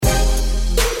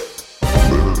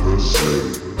It's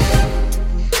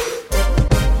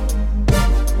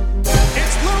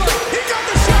Lillard. He got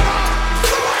the shot off.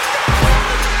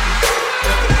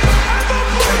 And the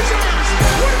Blazers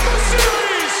win the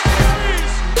series.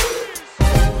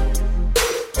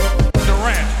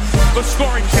 Durant, the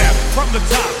scoring champ from the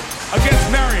top against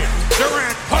Marion.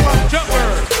 Durant, pull-up jumper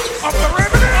off the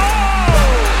rim.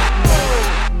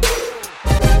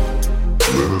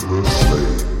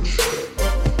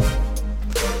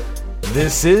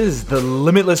 This is the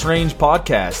Limitless Range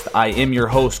podcast. I am your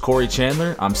host, Corey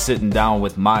Chandler. I'm sitting down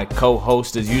with my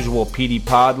co-host, as usual, PD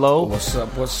Podlow. What's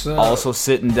up? What's up? Also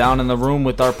sitting down in the room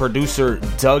with our producer,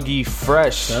 Dougie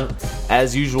Fresh. What's up?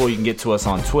 As usual, you can get to us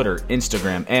on Twitter,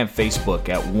 Instagram, and Facebook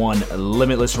at One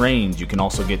Limitless Range. You can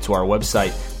also get to our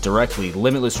website directly,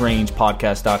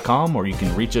 limitlessrangepodcast.com, or you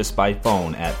can reach us by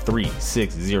phone at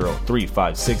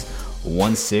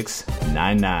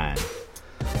 360-356-1699.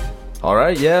 All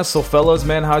right, yeah, so fellas,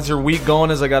 man, how's your week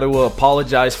going? As I got to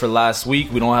apologize for last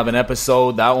week. We don't have an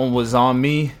episode. That one was on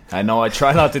me. I know I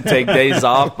try not to take days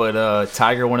off, but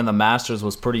Tiger winning the Masters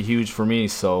was pretty huge for me.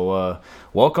 So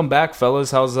welcome back, fellas.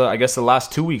 How's, I guess, the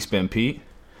last 2 weeks been, Pete?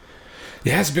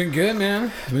 Yeah, it's been good,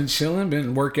 man. Been chilling,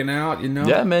 been working out, you know.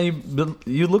 Yeah, man,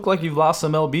 you look like you've lost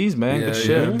some LBs, man. Good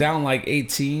shit. Yeah, down like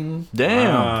 18. Damn.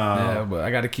 Yeah, but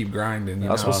I got to keep grinding.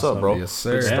 That's what's up, bro. Yes,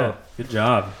 sir. Yeah, good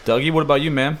job. Dougie, what about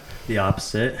you, man? The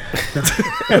opposite.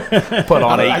 Put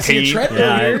on I see a 18.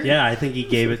 treadmill here. Yeah, I think he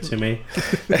gave it to me.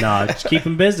 No, just keep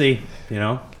him busy, you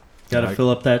know. Got to fill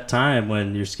up that time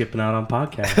when you're skipping out on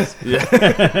podcasts.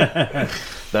 Yeah.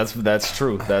 That's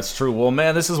true. That's true. Well,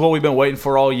 man, this is what we've been waiting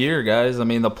for all year, guys. I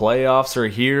mean, the playoffs are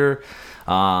here.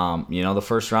 You know, the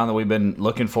first round that we've been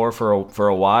looking for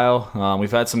a while.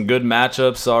 We've had some good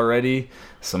matchups already.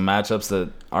 Some matchups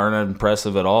that aren't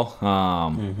impressive at all.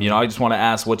 You know, I just want to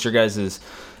ask what your guys'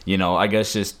 you know, I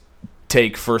guess just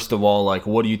take first of all, like,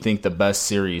 what do you think the best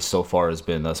series so far has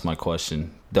been? That's my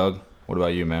question. Doug, what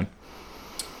about you, man?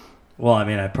 Well, I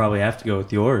mean, I probably have to go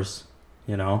with yours,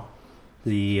 you know.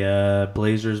 The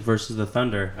Blazers versus the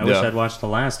Thunder. I wish I'd watched the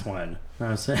last one.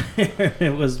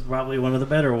 It was probably one of the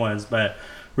better ones, but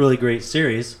really great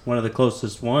series. One of the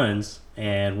closest ones,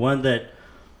 and one that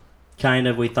kind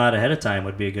of we thought ahead of time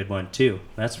would be a good one too.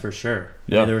 That's for sure.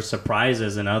 Yeah. I mean, there were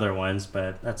surprises in other ones,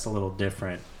 but that's a little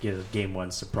different. Get a game one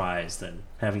surprise than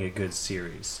having a good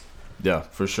series. Yeah,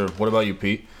 for sure. What about you,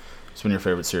 Pete? What's been your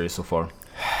favorite series so far?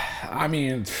 I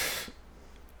mean,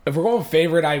 if we're going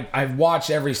favorite, I've watched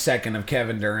every second of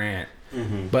Kevin Durant.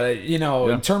 Mm-hmm. But, you know,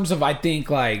 in terms of, I think,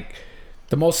 like,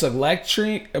 the most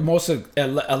electric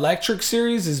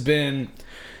series has been...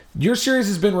 Your series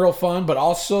has been real fun, but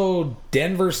also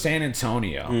Denver, San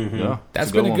Antonio. Mm-hmm. Yeah, that's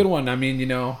been a good one. I mean, you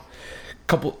know,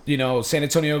 San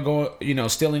Antonio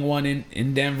stealing one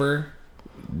in Denver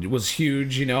was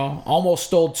huge, you know. Almost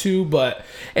stole two,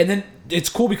 and then it's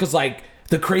cool because, like,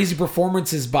 the crazy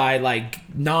performances by, like,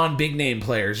 non-big name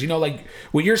players. You know, like,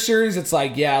 with your series, it's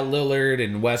like, yeah, Lillard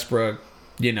and Westbrook,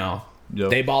 you know,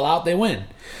 they ball out, they win.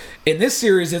 In this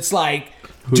series, it's like,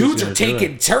 dudes are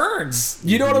taking turns.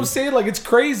 You know what I'm saying? Like, it's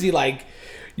crazy. Like,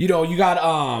 you know, you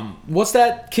got, what's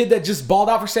that kid that just balled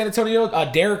out for San Antonio?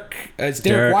 Derek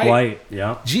White.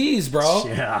 Yeah. Jeez, bro.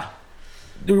 Yeah.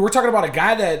 Dude, we're talking about a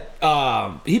guy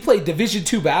that, he played Division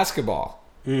II basketball.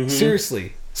 Mm-hmm.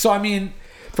 Seriously. So, I mean,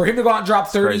 for him to go out and drop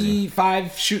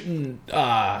 35 shooting,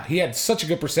 he had such a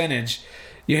good percentage.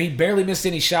 You know, he barely missed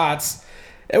any shots.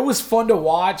 It was fun to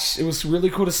watch. It was really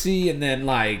cool to see. And then,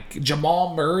 like,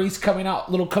 Jamal Murray's coming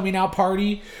out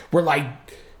party where, like,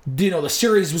 you know, the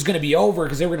series was going to be over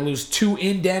because they were going to lose 2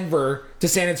 in Denver to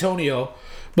San Antonio.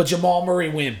 But Jamal Murray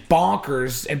went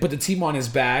bonkers and put the team on his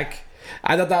back.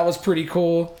 I thought that was pretty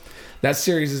cool. That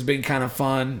series has been kind of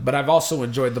fun. But I've also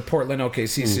enjoyed the Portland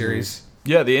OKC series.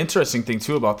 Yeah, the interesting thing,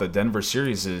 too, about the Denver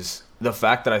series is the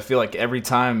fact that I feel like every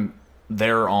time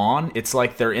they're on, it's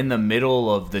like they're in the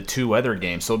middle of the 2 other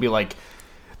games. So it'll be like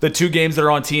the 2 games that are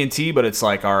on TNT, but it's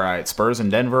like, all right, Spurs and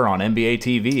Denver on NBA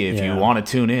TV if you want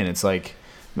to tune in. It's like,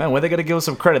 man, when they got to give us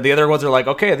some credit? The other ones are like,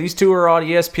 okay, these 2 are on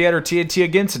ESPN or TNT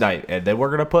again tonight, and then we're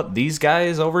going to put these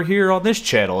guys over here on this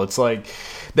channel. It's like,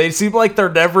 they seem like they're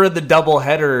never in the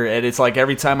doubleheader, and it's like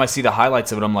every time I see the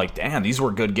highlights of it, I'm like, damn, these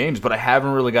were good games, but I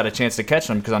haven't really got a chance to catch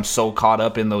them because I'm so caught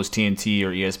up in those TNT or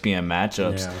ESPN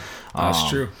matchups. Yeah, that's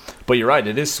true. But you're right,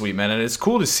 it is sweet, man, and it's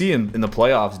cool to see in the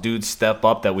playoffs dudes step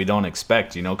up that we don't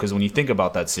expect, you know, because when you think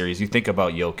about that series, you think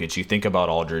about Jokic, you think about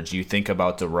Aldridge, you think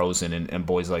about DeRozan and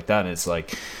boys like that, and it's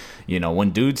like, you know, when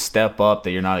dudes step up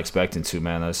that you're not expecting to,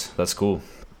 man, that's cool.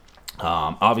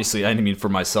 Obviously, I mean, for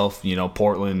myself,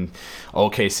 Portland,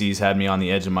 OKC's had me on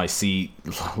the edge of my seat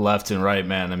left and right,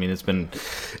 man. I mean, it's been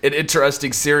an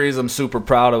interesting series. I'm super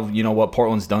proud of, what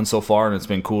Portland's done so far, and it's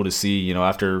been cool to see,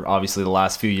 after obviously the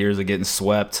last few years of getting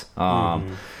swept.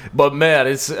 But, man,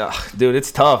 it's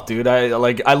tough, dude.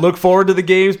 I look forward to the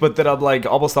games, but then I'm like,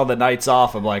 almost on the nights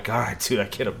off, I'm like, all right, dude, I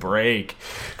get a break.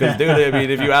 Because, dude, I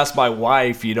mean, if you ask my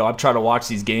wife, I'm trying to watch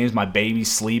these games, my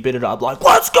baby's sleeping, and I'm like,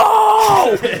 let's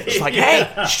go! She's like, hey,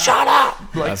 shut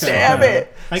up! Like, damn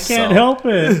it! I can't help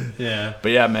it. Yeah.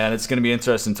 But yeah, man, it's gonna be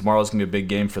interesting. Tomorrow's gonna be a big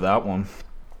game for that one.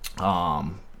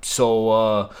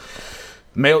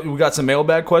 We got some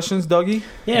mailbag questions, Dougie?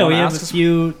 Yeah, we have a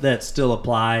few that still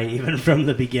apply, even from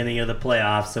the beginning of the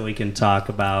playoffs, that we can talk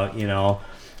about.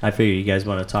 I figure you guys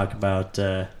want to talk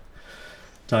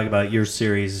about your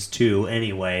series too,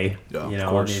 anyway. Yeah, of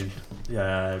course.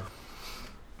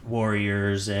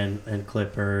 Warriors and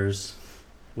Clippers,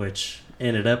 which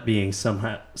ended up being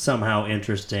somehow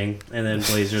interesting, and then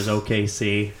Blazers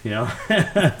OKC,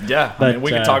 Yeah, but, I mean, we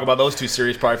can talk about those two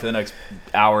series probably for the next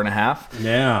hour and a half.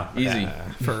 Yeah. Easy.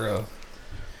 For real.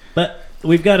 But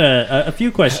we've got a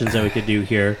few questions that we could do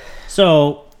here.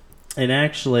 So, and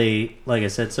actually, like I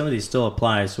said, some of these still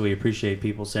apply, so we appreciate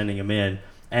people sending them in.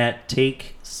 At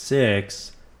Take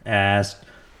 6 asked,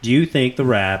 do you think the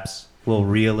Raps will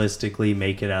realistically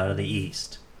make it out of the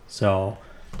East? So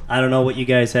I don't know what you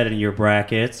guys had in your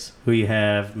brackets, who you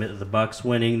have, the Bucks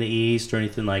winning the East or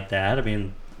anything like that. I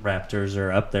mean, Raptors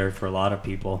are up there for a lot of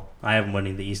people. I have them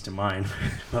winning the East in mine,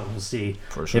 but we'll see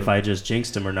if I just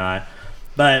jinxed them or not.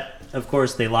 But, of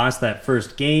course, they lost that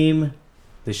first game.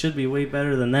 They should be way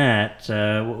better than that.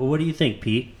 What do you think,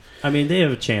 Pete? I mean, they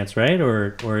have a chance, right?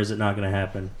 Or is it not going to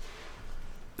happen?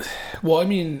 Well, I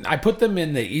mean, I put them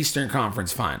in the Eastern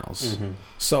Conference Finals. Mm-hmm.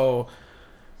 So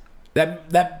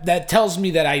that tells me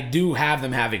that I do have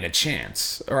them having a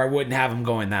chance, or I wouldn't have them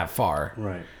going that far.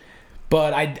 Right.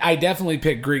 But I definitely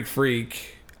pick Greek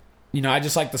Freak. I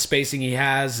just like the spacing he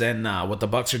has and what the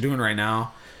Bucks are doing right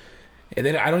now. And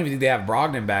then I don't even think they have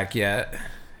Brogdon back yet.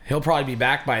 He'll probably be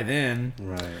back by then.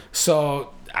 Right.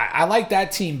 So I like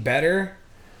that team better.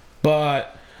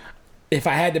 But if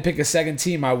I had to pick a second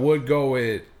team, I would go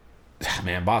with,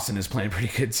 man, Boston is playing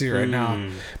pretty good too right now.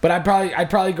 But I'd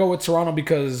probably go with Toronto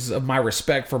because of my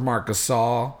respect for Marc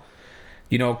Gasol.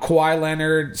 Kawhi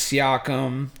Leonard,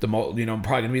 Siakam, probably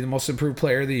gonna be the most improved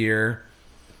player of the year.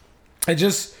 And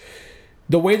just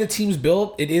the way the team's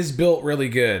built, it is built really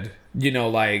good.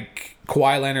 Like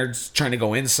Kawhi Leonard's trying to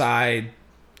go inside,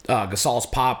 Gasol's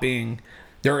popping.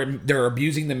 They're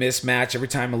abusing the mismatch. Every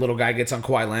time a little guy gets on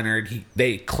Kawhi Leonard,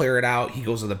 they clear it out. He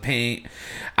goes to the paint.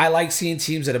 I like seeing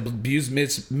teams that abuse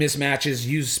mismatches,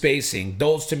 use spacing.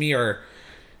 Those, to me, are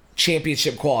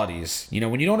championship qualities.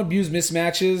 When you don't abuse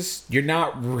mismatches, you're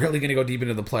not really going to go deep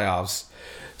into the playoffs.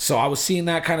 So I was seeing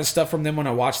that kind of stuff from them when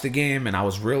I watched the game, and I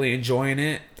was really enjoying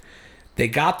it. They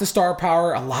got the star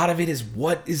power. A lot of it is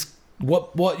what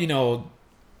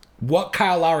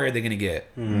Kyle Lowry are they going to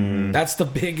get? Mm-hmm. That's the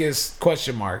biggest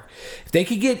question mark. If they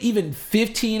could get even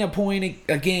 15 a point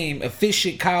a game,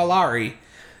 efficient Kyle Lowry,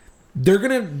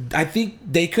 I think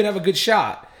they could have a good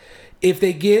shot. If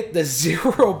they get the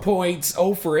 0 points,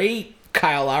 0 for 8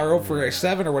 Kyle Lowry, 0 for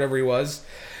 7 or whatever he was,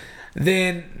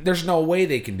 then there's no way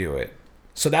they can do it.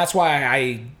 So that's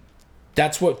why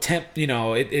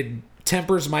it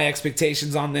tempers my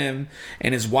expectations on them,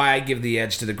 and is why I give the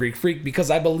edge to the Greek Freak,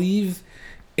 because I believe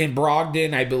in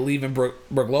Brogdon, I believe in Brook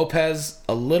Lopez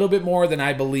a little bit more than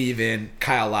I believe in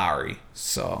Kyle Lowry.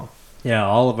 So yeah,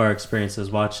 all of our experiences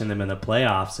watching them in the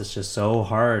playoffs, it's just so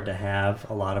hard to have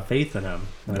a lot of faith in them.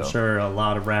 I'm sure a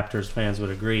lot of Raptors fans would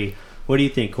agree. What do you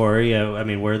think, Corey? I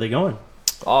mean, where are they going?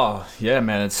 Oh yeah,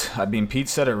 man. Pete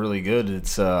said it really good.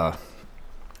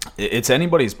 It's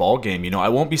anybody's ball game. I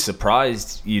won't be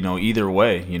surprised, either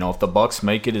way. If the Bucks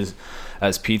make it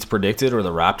as Pete's predicted, or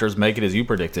the Raptors make it as you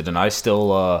predicted. And I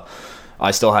still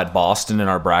had Boston in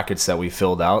our brackets that we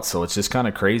filled out, so it's just kind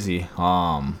of crazy.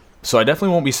 So I definitely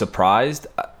won't be surprised.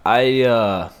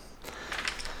 I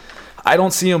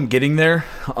don't see them getting there.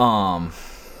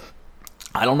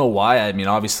 I don't know why. I mean,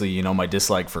 obviously, my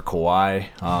dislike for Kawhi,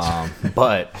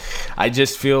 but I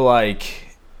just feel like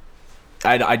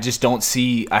I just don't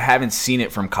see. I haven't seen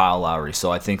it from Kyle Lowry,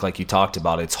 so I think, like you talked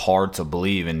about, it's hard to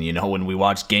believe. And when we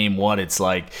watch Game 1, it's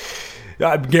like,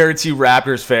 I guarantee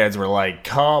Raptors fans were like,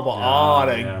 "Come on,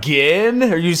 again?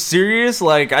 Are you serious?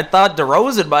 Like, I thought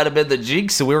DeRozan might have been the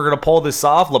jinx, and we were gonna pull this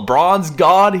off. LeBron's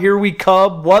gone. Here we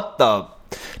come. What the?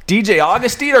 DJ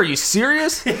Augustine? Are you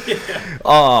serious?"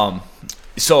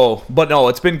 But no,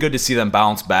 it's been good to see them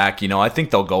bounce back. I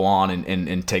think they'll go on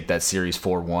and take that series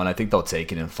 4-1. I think they'll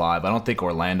take it in 5. I don't think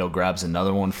Orlando grabs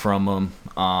another one from them.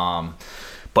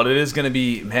 But it is going to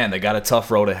be, man, they got a tough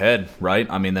road ahead, right?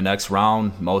 I mean, the next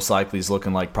round most likely is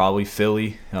looking like probably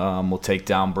Philly will take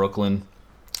down Brooklyn.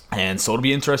 And so it'll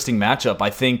be an interesting matchup. I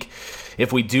think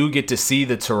if we do get to see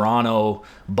the Toronto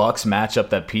Bucks matchup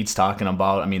that Pete's talking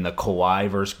about, I mean, the Kawhi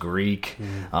versus Greek,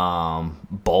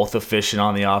 both efficient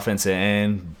on the offensive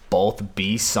end, both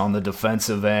beasts on the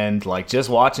defensive end. Like, just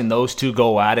watching those two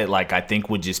go at it, like, I think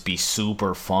would just be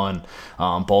super fun.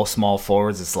 Both small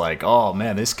forwards. It's like, oh,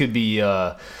 man, this could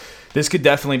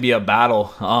definitely be a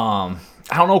battle. I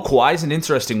don't know. Kawhi's an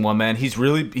interesting one, man. He's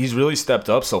really stepped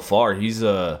up so far. He's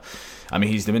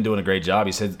been doing a great job.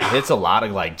 He said hits a lot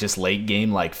of like just late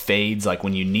game like fades. Like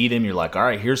when you need him, you're like, all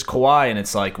right, here's Kawhi, and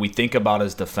it's like we think about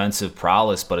his defensive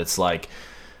prowess, but it's like,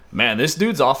 man, this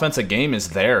dude's offensive game is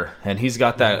there, and he's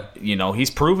got that. He's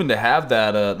proven to have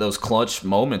that those clutch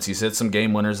moments. He's hit some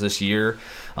game winners this year.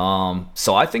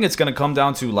 So I think it's going to come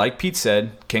down to, like Pete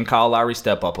said, can Kyle Lowry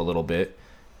step up a little bit?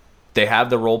 They have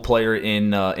the role player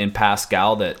in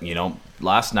Pascal that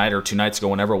last night or 2 nights ago,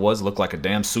 whenever it was, looked like a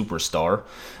damn superstar.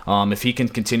 If he can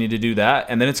continue to do that,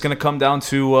 and then it's going to come down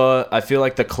to, I feel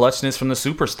like, the clutchness from the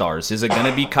superstars. Is it going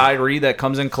to be Kyrie that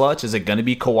comes in clutch? Is it going to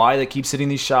be Kawhi that keeps hitting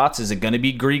these shots? Is it going to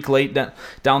be Greek late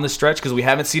down the stretch? Because we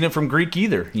haven't seen it from Greek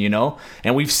either,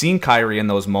 and we've seen Kyrie in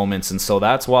those moments, and so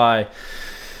that's why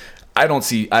I don't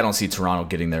see Toronto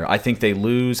getting there. I think they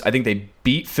lose. I think they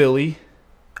beat Philly.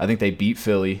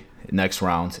 Next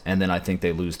round, and then I think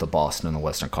they lose to Boston in the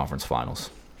Western Conference Finals.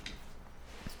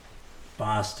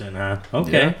 Boston, huh?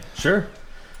 Okay, yeah. Sure.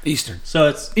 Eastern. So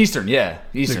it's Eastern, yeah.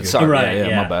 Eastern. Sorry, right,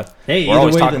 yeah, my bad. Hey, we're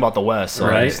always talking about the West, so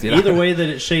right? Either way that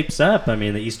it shapes up, I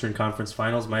mean, the Eastern Conference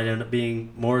Finals might end up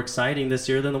being more exciting this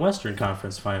year than the Western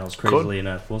Conference Finals. Crazily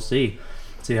enough, we'll see.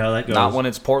 See how that goes. Not when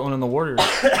it's Portland and the Warriors.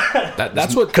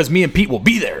 That's what, because me and Pete will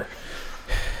be there.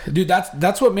 Dude,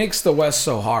 that's what makes the West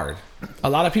so hard.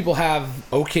 A lot of people have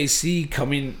OKC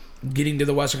getting to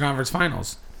the Western Conference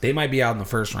Finals. They might be out in the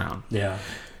first round. Yeah.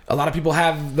 A lot of people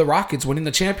have the Rockets winning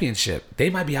the championship. They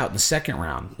might be out in the second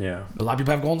round. Yeah. A lot of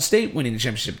people have Golden State winning the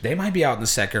championship. They might be out in the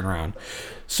second round.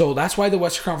 So that's why the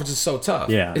Western Conference is so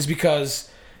tough. Yeah. Is because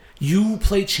you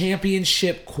play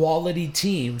championship quality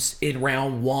teams in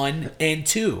round 1 and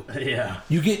 2. Yeah.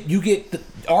 The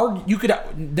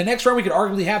next round we could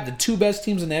arguably have the 2 best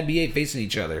teams in the NBA facing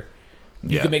each other.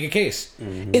 You could make a case.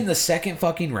 Mm-hmm. In the second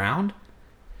fucking round.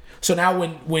 So now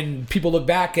when people look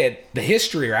back at the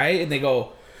history, right, and they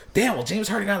go, damn, well, James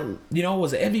Harden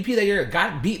was the MVP that year,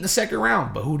 got beat in the second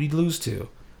round, but who did he lose to?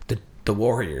 The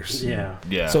Warriors. Yeah.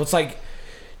 Yeah. So it's like,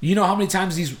 how many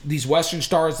times these Western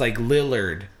stars like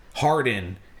Lillard,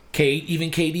 Harden, even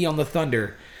KD on the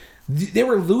Thunder, they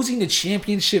were losing to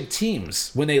championship teams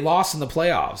when they lost in the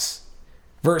playoffs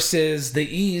versus the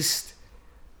East.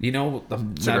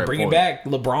 I'm not bringing back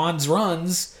LeBron's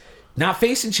runs, not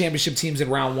facing championship teams in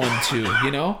round 1, 2.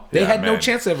 They had no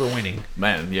chance of ever winning.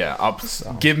 Man, yeah.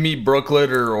 Give me Brooklyn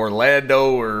or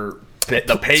Orlando or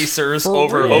the Pacers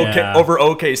over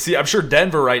OKC. I'm sure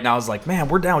Denver right now is like, man,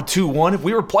 we're down 2-1. If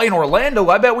we were playing Orlando,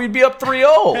 I bet we'd be up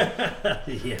 3-0. Yeah,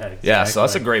 exactly. Yeah, so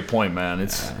that's a great point, man.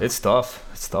 It's tough.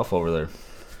 It's tough over there.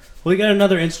 We got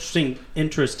another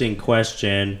interesting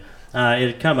question.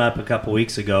 It had come up a couple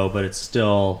weeks ago, but it's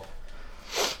still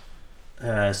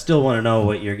want to know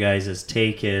what your guys'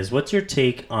 take is. What's your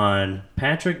take on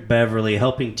Patrick Beverley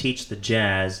helping teach the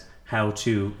Jazz how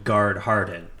to guard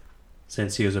Harden,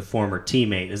 since he was a former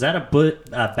teammate? Is that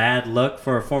a bad look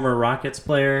for a former Rockets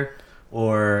player,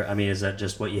 or is that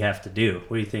just what you have to do?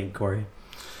 What do you think, Corey?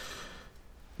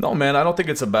 No, man, I don't think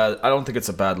it's a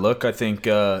bad look. I think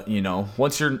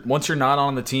once you're not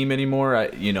on the team anymore, I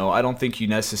don't think you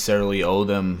necessarily owe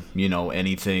them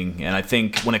anything. And I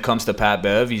think when it comes to Pat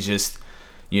Bev, he's just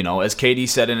as KD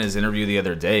said in his interview the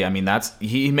other day,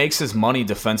 he makes his money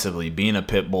defensively, being a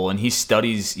pit bull, and he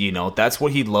studies. That's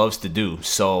what he loves to do.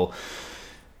 So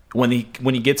when he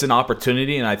gets an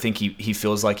opportunity, and I think he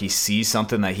feels like he sees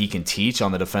something that he can teach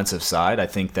on the defensive side, I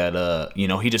think that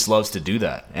he just loves to do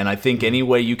that. And I think any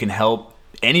way you can help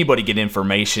anybody get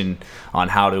information on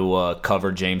how to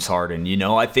cover James Harden,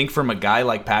 I think from a guy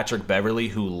like Patrick Beverley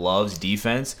who loves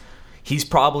defense, he's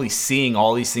probably seeing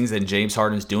all these things that James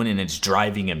Harden's doing, and it's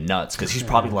driving him nuts because he's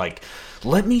probably like,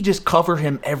 let me just cover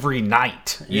him every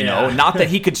night, you know? Not that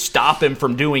he could stop him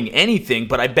from doing anything,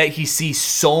 but I bet he sees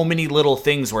so many little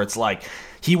things where it's like,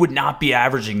 he would not be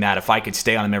averaging that if I could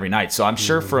stay on him every night. So I'm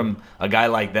sure from a guy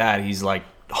like that, he's like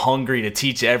hungry to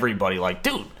teach everybody, like,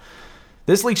 dude,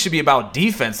 This league should be about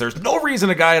defense. There's no reason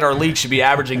a guy at our league should be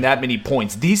averaging that many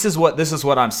points. This is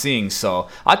what I'm seeing. So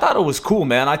I thought it was cool,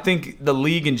 man. I think the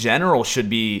league in general should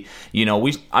be,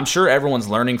 I'm sure everyone's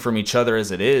learning from each other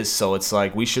as it is. So it's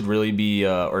like we should really be,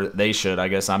 or they should. I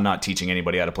guess I'm not teaching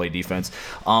anybody how to play defense,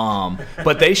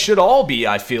 but they should all be.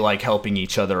 I feel like helping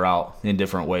each other out in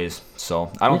different ways.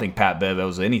 So I don't think Pat Bev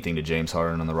owes anything to James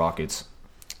Harden and the Rockets.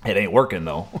 It ain't working,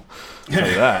 though. I'll tell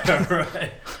you that.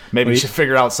 Right. Maybe we should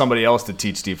figure out somebody else to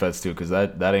teach defense to, because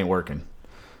that ain't working.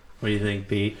 What do you think,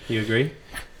 Pete? You agree?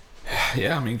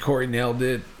 Yeah, I mean, Corey nailed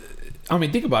it. I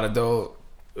mean, think about it, though.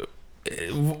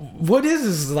 What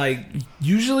is like,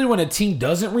 usually when a team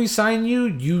doesn't re-sign you,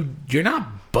 you're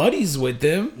not buddies with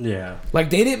them. Yeah.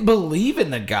 Like, they didn't believe in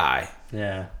the guy.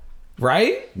 Yeah.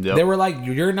 Right? Yep. They were like,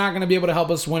 you're not going to be able to help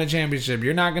us win a championship.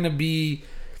 You're not going to be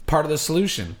part of the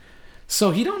solution.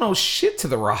 So he don't know shit to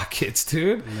the Rockets,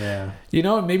 dude. Yeah.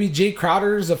 Maybe Jay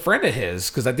Crowder's a friend of his,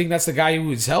 because I think that's the guy who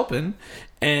was helping.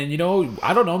 And,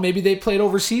 I don't know, maybe they played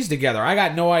overseas together. I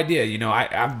got no idea.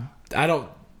 I don't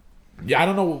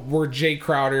know where Jay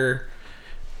Crowder,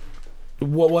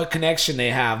 what connection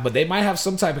they have, but they might have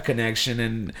some type of connection,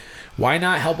 and why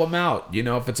not help him out,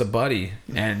 if it's a buddy,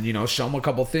 and, show him a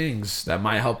couple things that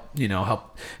might help.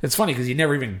 It's funny because he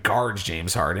never even guards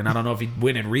James Harden. I don't know if he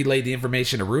went and relayed the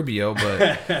information to Rubio,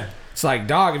 but it's like,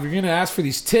 dog, if you're going to ask for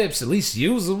these tips, at least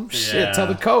use them. Yeah. Shit, tell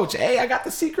the coach, hey, I got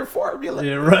the secret formula.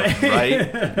 Yeah, right.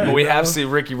 Right? But we have seen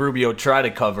Ricky Rubio try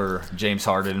to cover James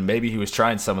Harden, and maybe he was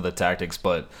trying some of the tactics,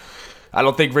 but I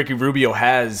don't think Ricky Rubio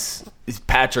has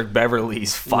Patrick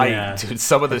Beverley's fight, dude.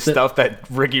 Some of the stuff that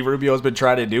Ricky Rubio has been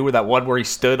trying to do, with that one where he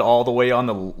stood all the way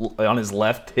on his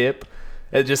left hip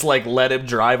and just like let him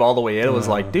drive all the way in. It was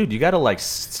like, dude, you got to like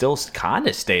still kind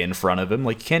of stay in front of him.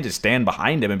 Like, you can't just stand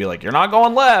behind him and be like, you're not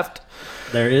going left.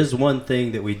 There is one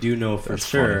thing that we do know for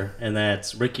sure, and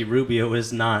that's Ricky Rubio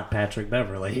is not Patrick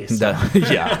Beverley. So.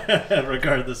 Yeah.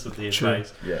 Regardless of the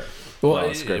advice. Yeah.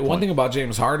 Well, one thing about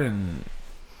James Harden,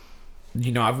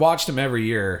 I've watched him every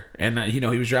year, and, he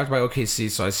was drafted by OKC,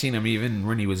 so I've seen him even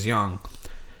when he was young.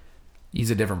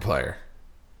 He's a different player.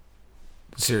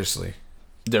 Seriously.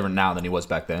 Different now than he was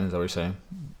back then, is that what you're saying?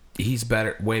 He's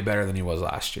better, way better than he was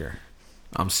last year.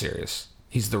 I'm serious.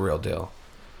 He's the real deal.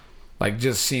 Like,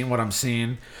 just seeing what I'm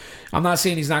seeing. I'm not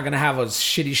saying he's not going to have a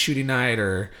shitty shooting night,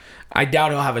 or I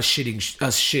doubt he'll have a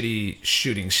shitty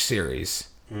shooting series.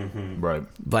 Mm-hmm. Right.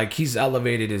 Like, he's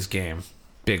elevated his game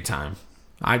big time.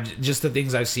 Just the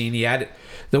things I've seen, he had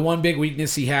the one big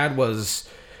weakness he had was,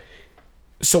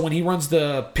 so when he runs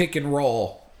the pick and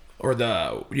roll, or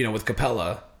with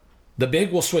Capella, the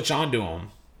big will switch on to him,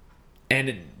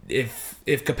 and if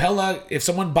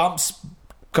someone bumps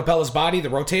Capella's body, the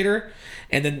rotator,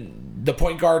 and then the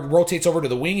point guard rotates over to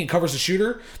the wing and covers the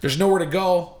shooter, there's nowhere to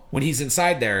go when he's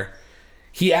inside there.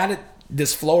 He added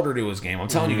this floater to his game. I'm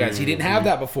telling you guys, he didn't have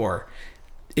that before.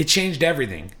 It changed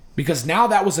everything. Because now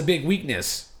that was a big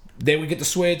weakness. They would get the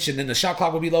switch, and then the shot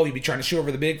clock would be low. He'd be trying to shoot over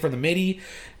the big from the midi.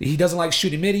 He doesn't like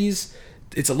shooting middies.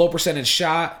 It's a low percentage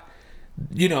shot.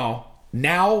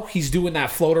 Now he's doing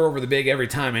that floater over the big every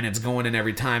time, and it's going in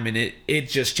every time, and it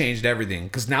just changed everything.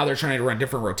 Because now they're trying to run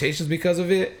different rotations because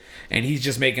of it, and he's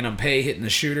just making them pay, hitting the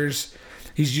shooters.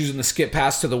 He's using the skip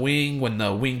pass to the wing when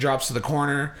the wing drops to the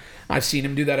corner. I've seen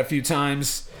him do that a few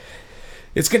times.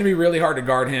 It's going to be really hard to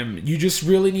guard him. You just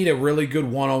really need a really good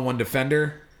one-on-one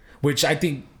defender, which I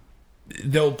think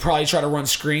they'll probably try to run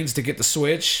screens to get the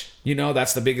switch.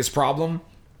 That's the biggest problem.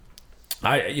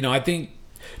 I think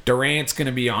Durant's going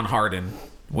to be on Harden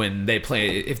when they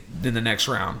play in the next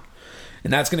round.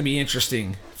 And that's going to be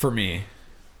interesting for me.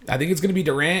 I think it's going to be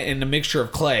Durant and a mixture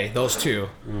of Clay, those two.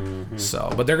 Mm-hmm.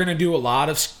 So, but they're going to do a lot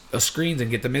of screens and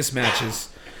get the mismatches.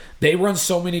 They run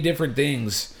so many different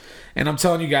things. And I'm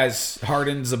telling you guys,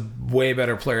 Harden's a way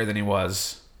better player than he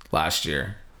was last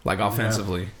year. Like,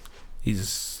 offensively.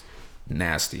 He's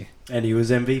nasty. And he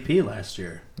was MVP last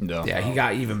year. No. Yeah, he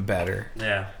got even better.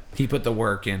 Yeah. He put the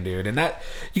work in, dude. And that,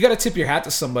 you got to tip your hat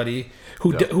to somebody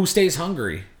who stays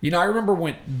hungry. I remember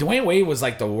when Dwayne Wade was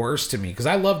like the worst to me, because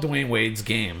I love Dwayne Wade's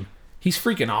game. He's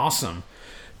freaking awesome.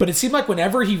 But it seemed like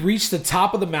whenever he reached the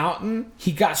top of the mountain,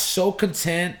 he got so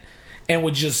content and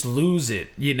would just lose it,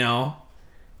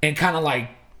 and kind of like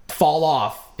fall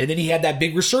off. And then he had that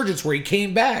big resurgence where he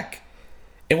came back.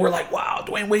 And we're like, wow,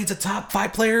 Dwayne Wade's a top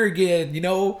 5 player again.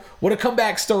 What a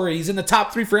comeback story. He's in the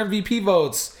top 3 for MVP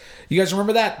votes. You guys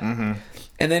remember that? Mm-hmm.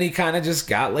 And then he kind of just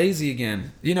got lazy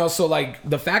again. So like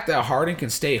the fact that Harden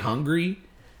can stay hungry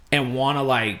and want to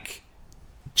like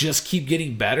just keep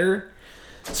getting better,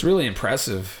 it's really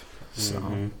impressive. So.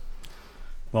 Mm-hmm.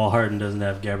 Well, Harden doesn't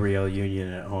have Gabrielle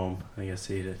Union at home. I guess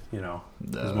he'd, That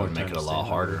there's more would make time it a to lot stay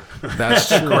harder. That's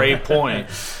true. Great point.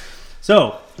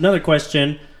 So, another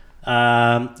question.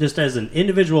 Just as an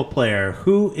individual player,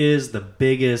 who is the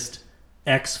biggest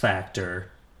X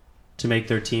factor to make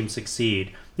their team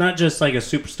succeed? Not just like a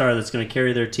superstar that's going to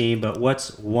carry their team, but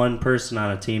what's one person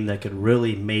on a team that could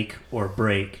really make or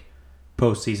break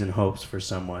postseason hopes for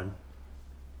someone?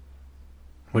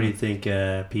 What do you think,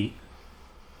 Pete?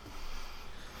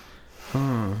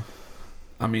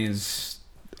 I mean,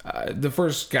 the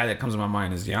first guy that comes to my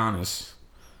mind is Giannis.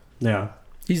 Yeah.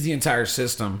 He's the entire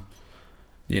system.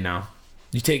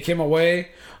 You take him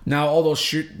away. Now all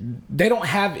those they don't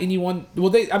have anyone.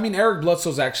 Well, Eric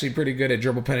Bledsoe's actually pretty good at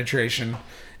dribble penetration,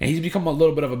 and he's become a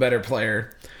little bit of a better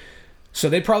player. So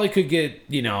they probably could get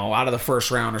out of the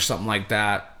first round or something like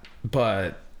that.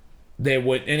 But they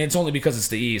would, and it's only because it's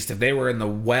the East. If they were in the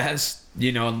West,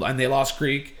 and they lost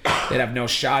Greek, they'd have no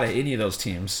shot at any of those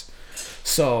teams.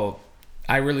 So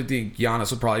I really think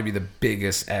Giannis would probably be the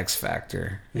biggest X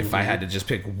factor if I had to just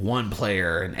pick one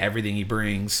player and everything he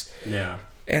brings. Yeah.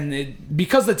 And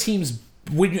because the teams,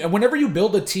 whenever you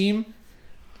build a team,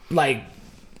 and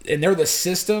they're the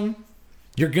system,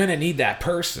 you're going to need that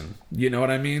person. You know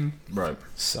what I mean? Right.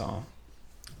 So.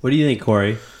 What do you think,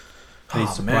 Corey? Any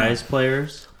surprise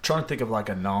players? I'm trying to think of like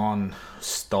a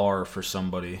non-star for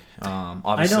somebody.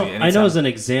 Obviously, I know as an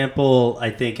example,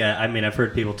 I think, I've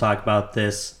heard people talk about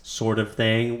this sort of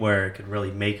thing where it could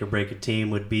really make or break a team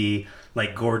would be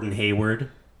like Gordon Hayward,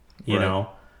 you know,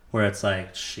 where it's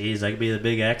like, geez, that could be the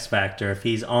big X factor. If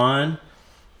he's on,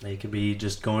 they could be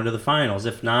just going to the finals.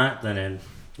 If not, then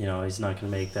he's not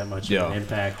going to make that much of an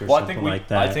impact or something like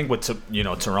that. I think with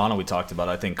Toronto we talked about,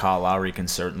 I think Kyle Lowry can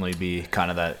certainly be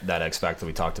kind of that X factor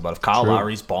we talked about. If Kyle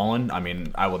Lowry's balling,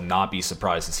 I will not be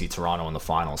surprised to see Toronto in the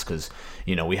finals because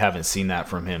we haven't seen that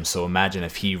from him. So imagine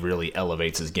if he really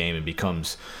elevates his game and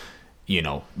becomes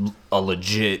a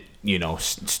legit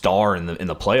star in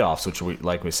the playoffs, which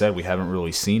like we said, we haven't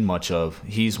really seen much of.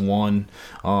 He's one.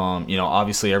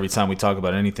 Obviously every time we talk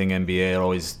about anything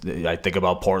NBA, I think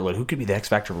about Portland. Who could be the X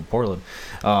factor for Portland?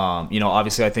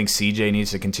 Obviously I think CJ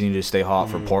needs to continue to stay hot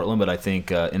for Portland, but I think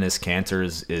Enes Kanter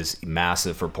is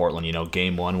massive for Portland.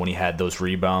 Game one when he had those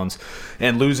rebounds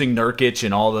and losing Nurkic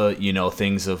and all the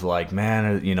things of like,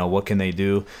 man, what can they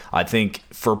do? I think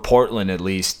for Portland at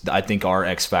least, I think our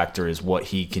X factor is what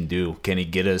he can do. Can he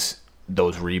get us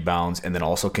those rebounds, and then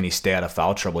also can he stay out of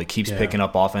foul trouble? He keeps picking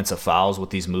up offensive fouls with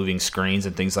these moving screens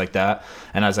and things like that.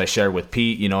 And as I shared with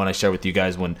Pete, and I shared with you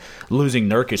guys, when losing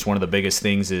Nurkic, one of the biggest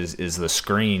things is the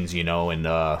screens, and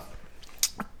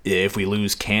if we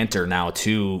lose Kanter now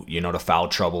too, to foul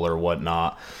trouble or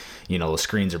whatnot, the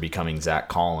screens are becoming Zach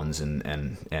Collins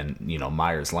and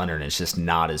Myers Leonard, and it's just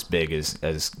not as big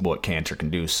as what Kanter can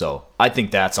do. So I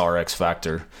think that's our X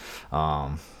factor.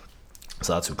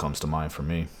 So that's who comes to mind for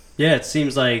me. Yeah, it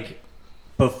seems like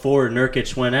before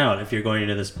Nurkic went out, if you're going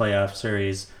into this playoff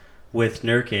series with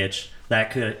Nurkic,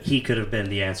 he could have been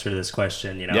the answer to this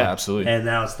question, Yeah, absolutely. And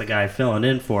now it's the guy filling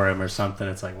in for him or something.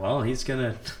 It's like, well,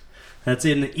 that's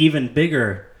an even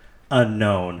bigger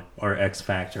unknown or X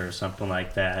factor or something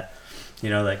like that.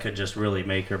 That could just really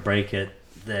make or break it.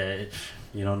 That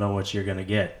you don't know what you're going to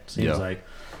get. Seems like.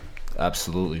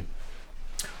 Absolutely.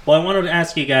 Well, I wanted to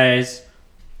ask you guys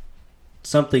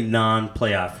something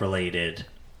non-playoff related,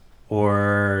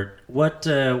 or what's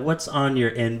on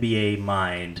your NBA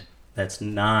mind that's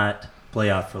not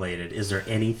playoff related? Is there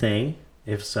anything?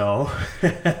 If so,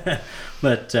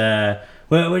 but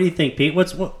what do you think, Pete?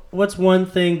 What's one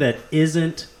thing that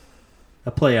isn't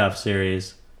a playoff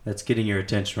series that's getting your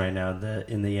attention right now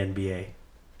in the NBA?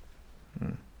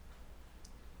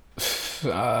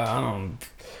 I don't.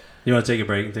 You want to take a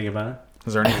break and think about it?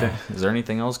 Is there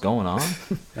anything else going on?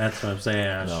 That's what I'm saying.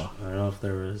 I don't know if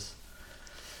there was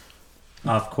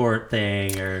off-court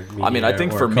thing or. I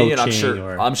think for me, and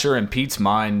I'm sure in Pete's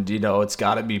mind, it's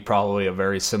got to be probably a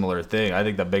very similar thing. I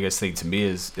think the biggest thing to me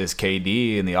is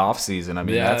KD in the offseason.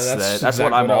 That's exactly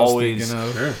what I'm always.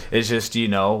 Sure. It's just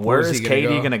where is KD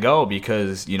going to go?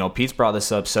 Because Pete's brought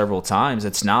this up several times.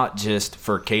 It's not just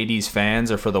for KD's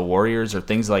fans or for the Warriors or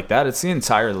things like that. It's the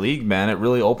entire league, man. It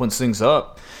really opens things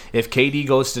up. If KD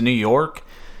goes to New York,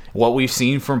 what we've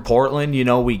seen from Portland,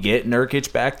 we get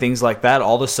Nurkic back, things like that.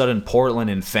 All of a sudden, Portland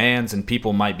and fans and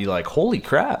people might be like, holy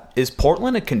crap, is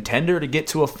Portland a contender to get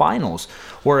to a finals?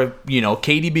 Where,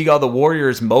 KD beat all the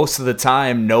Warriors most of the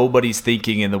time, nobody's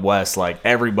thinking in the West. Like,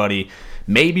 everybody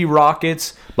maybe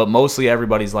Rockets, but mostly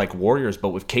everybody's like Warriors. But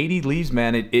with KD leaves,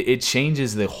 man, it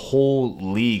changes the whole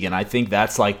league, and I think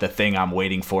that's like the thing I'm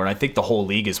waiting for. And I think the whole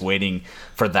league is waiting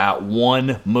for that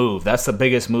one move. That's the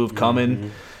biggest move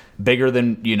coming. Bigger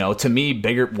than, to me,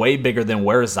 way bigger than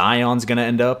where Zion's gonna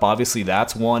end up. Obviously,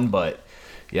 that's one, but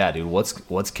yeah, dude, what's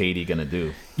KD gonna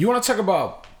do? You want to talk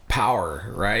about power,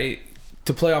 right?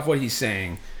 To play off what he's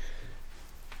saying,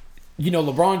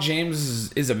 LeBron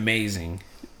James is amazing.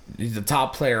 He's the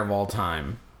top player of all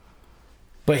time,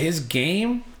 but his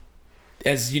game,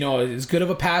 as as good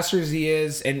of a passer as he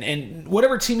is, and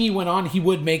whatever team he went on, he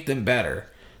would make them better.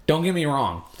 Don't get me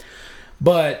wrong,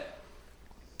 but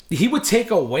he would take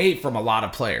away from a lot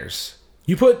of players.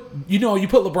 You put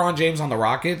LeBron James on the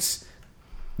Rockets.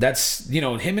 That's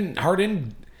him and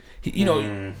Harden.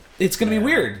 It's gonna be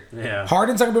weird. Yeah.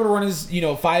 Harden's not gonna be able to run his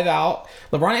 5 out.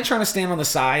 LeBron ain't trying to stand on the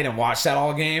side and watch that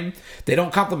all game. They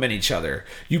don't complement each other.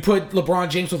 You put LeBron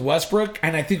James with Westbrook,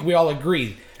 and I think we all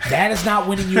agree that is not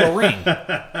winning you a ring,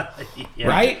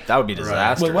 right? That would be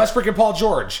disaster. With Westbrook and Paul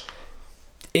George.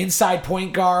 Inside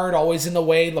point guard, always in the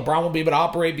way. LeBron won't be able to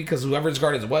operate because whoever's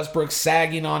guarding is Westbrook,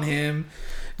 sagging on him.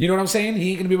 You know what I'm saying? He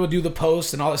ain't going to be able to do the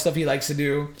post and all that stuff he likes to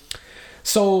do.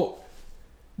 So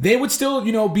they would still,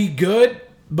 be good.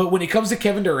 But when it comes to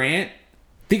Kevin Durant,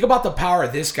 think about the power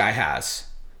this guy has.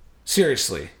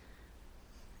 Seriously.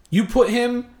 You put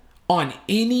him on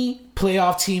any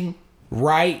playoff team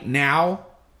right now.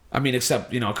 I mean,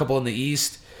 except, a couple in the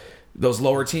East, those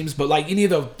lower teams. But like any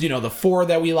of the, the 4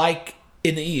 that we like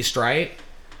in the East, right?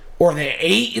 Or the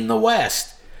 8 in the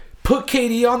West. Put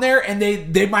KD on there and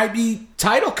they might be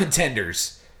title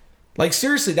contenders. Like,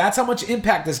 seriously, that's how much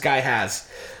impact this guy has.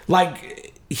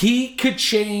 Like, he could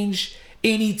change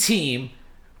any team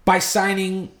by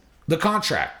signing the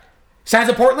contract. Signs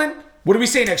in Portland? What do we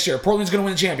say next year? Portland's going to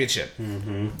win the championship.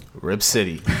 Rip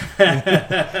City. You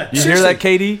hear that,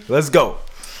 KD? Let's go.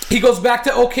 He goes back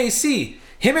to OKC.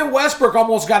 Him and Westbrook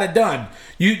almost got it done.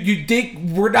 You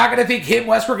think we're not going to think him,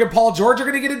 Westbrook, and Paul George are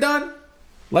going to get it done?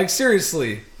 Like,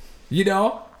 seriously,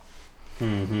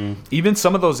 Even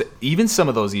some of those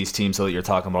East teams that you're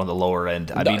talking about on the lower end.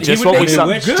 I mean, just about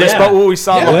what we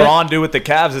saw LeBron do with the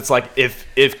Cavs. It's like if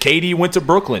KD went to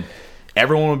Brooklyn,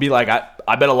 everyone would be like,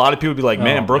 I bet a lot of people would be like,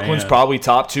 man, Brooklyn's probably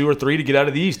top 2 or 3 to get out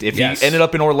of the East. If he ended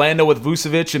up in Orlando with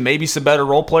Vucevic and maybe some better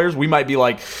role players, we might be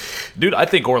like, dude, I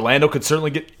think Orlando could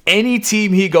certainly get any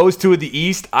team he goes to in the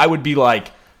East. I would be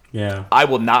like, I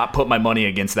will not put my money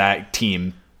against that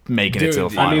team making it to the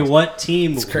finals. I mean, what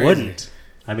team wouldn't?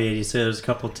 I mean, you said there's a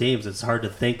couple teams. It's hard to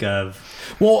think of.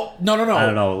 Well, no. I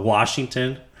don't know,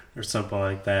 Washington or something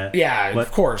like that. Yeah,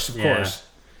 of course.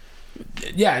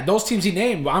 Yeah, those teams he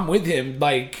named, I'm with him.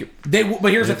 Like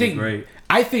but here's the thing. Great.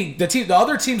 I think the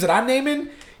other teams that I'm naming,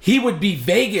 he would be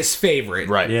Vegas' favorite.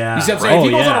 Right. Yeah. You see what I'm saying? If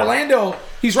he goes on Orlando,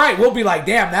 he's right. We'll be like,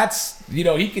 damn, that's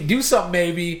he could do something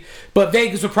maybe. But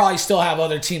Vegas would probably still have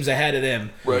other teams ahead of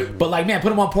them. Right. But like, man,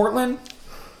 put him on Portland.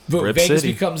 Rip Vegas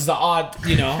City. becomes the odd, Put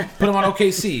him on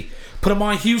OKC. Put him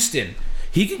on Houston.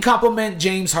 He can compliment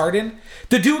James Harden.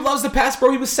 The dude loves the pass,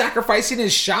 bro. He was sacrificing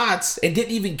his shots and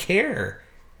didn't even care.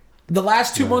 The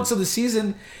last 2 months of the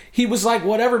season, he was like,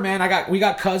 whatever, man. We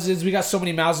got Cousins. We got so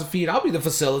many mouths to feed. I'll be the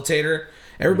facilitator.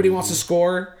 Everybody wants to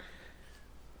score.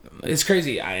 It's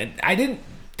crazy. I didn't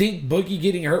think Boogie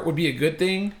getting hurt would be a good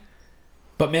thing.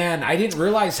 But, man, I didn't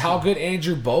realize how good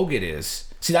Andrew Bogut is.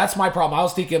 See, that's my problem. I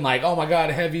was thinking like, oh, my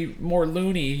God, more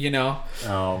Looney,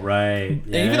 Oh, right. Yeah.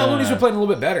 And even though Looney's been playing a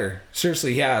little bit better.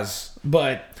 Seriously, he has.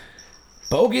 But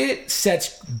Bogut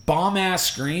sets bomb-ass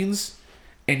screens.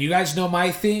 And you guys know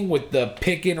my thing with the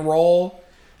pick and roll.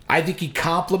 I think he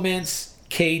compliments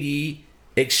KD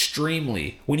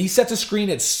extremely. When he sets a screen,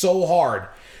 it's so hard.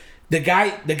 The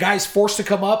guy's forced to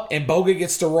come up, and Bogut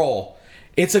gets to roll.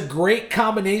 It's a great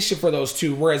combination for those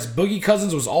two, whereas Boogie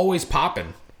Cousins was always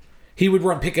popping. He would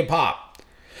run pick and pop.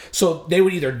 So they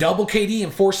would either double KD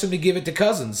and force him to give it to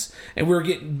Cousins, and you're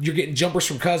getting jumpers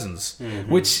from Cousins.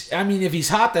 Which, I mean, if he's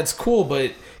hot, that's cool,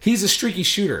 but he's a streaky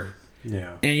shooter.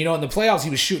 Yeah. And, in the playoffs, he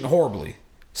was shooting horribly.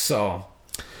 So.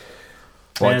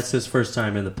 Well, it's his first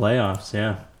time in the playoffs,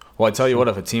 yeah. Well, I tell you what,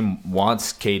 if a team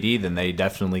wants KD, then they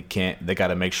definitely can't. They got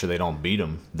to make sure they don't beat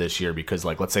him this year because,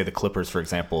 like, let's say the Clippers, for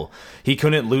example, he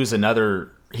couldn't lose another.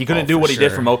 He couldn't do what he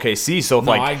did from OKC. So, if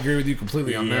I agree with you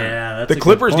completely on that. Yeah, that's the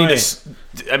Clippers need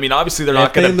to. I mean, obviously they're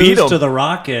not going to beat them. If they lose to the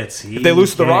Rockets, if they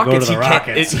lose to the Rockets, he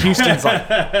can't. Houston's like,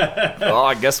 well,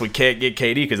 I guess we can't get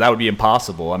KD because that would be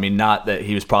impossible. I mean, not that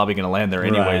he was probably going to land there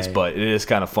anyways, but it is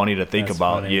kind of funny to think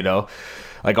about,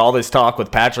 like all this talk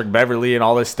with Patrick Beverley and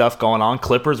all this stuff going on.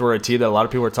 Clippers were a team that a lot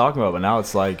of people were talking about, but now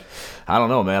it's like, I don't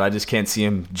know, man. I just can't see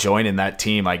him joining that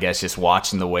team. I guess just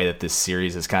watching the way that this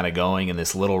series is kind of going and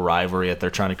this little rivalry that they're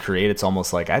trying to create, it's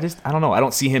almost like I don't know. I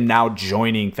don't see him now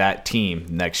joining that team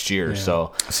next year. Yeah.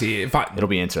 So it'll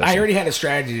be interesting. I already had a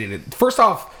strategy. First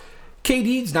off,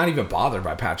 KD's not even bothered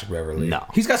by Patrick Beverley. No.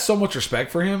 He's got so much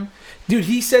respect for him. Dude,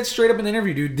 he said straight up in the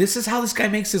interview, dude, this is how this guy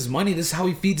makes his money. This is how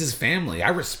he feeds his family. I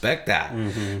respect that.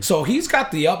 Mm-hmm. So he's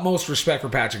got the utmost respect for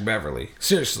Patrick Beverley.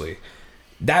 Seriously.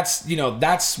 That's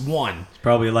one.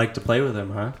 Probably like to play with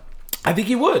him, huh? I think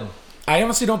he would. I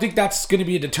honestly don't think that's going to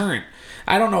be a deterrent.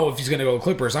 I don't know if he's going to go to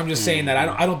Clippers. I'm just saying that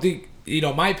I don't think,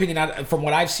 my opinion, from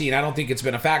what I've seen, I don't think it's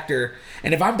been a factor.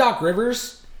 And if I'm Doc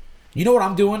Rivers, you know what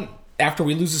I'm doing after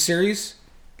we lose the series?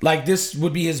 Like, this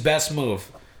would be his best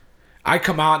move. I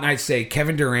come out and I'd say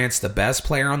Kevin Durant's the best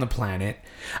player on the planet.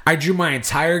 I drew my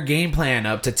entire game plan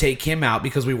up to take him out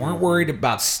because we weren't worried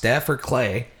about Steph or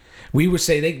Clay. We would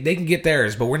say they can get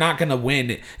theirs, but we're not going to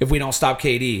win if we don't stop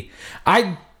KD.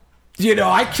 I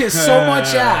kiss so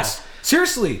much ass.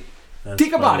 Seriously,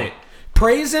 think about it.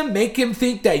 Praise him, make him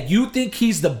think that you think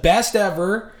he's the best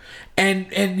ever. And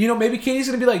maybe KD's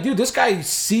going to be like, dude, this guy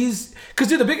sees... Because,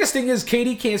 dude, the biggest thing is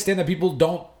KD can't stand that people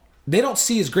don't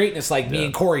see his greatness like me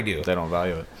and Corey do. They don't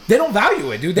value it. They don't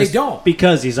value it, dude. They don't.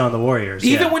 Because he's on the Warriors.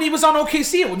 Even when he was on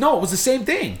OKC, it was the same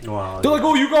thing. Wow, they're like,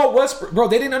 oh, you got Westbrook. Bro,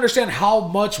 they didn't understand how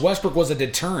much Westbrook was a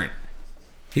deterrent.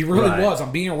 He really was.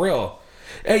 I'm being real.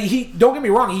 Don't get me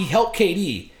wrong. He helped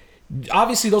KD.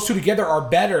 Obviously, those two together are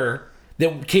better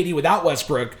than KD without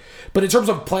Westbrook. But in terms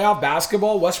of playoff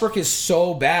basketball, Westbrook is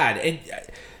so bad. And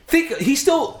think he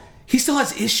still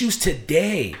has issues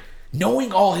today.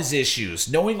 Knowing all his issues,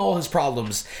 knowing all his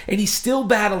problems, and he's still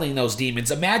battling those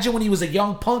demons. Imagine when he was a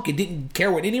young punk and didn't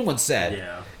care what anyone said.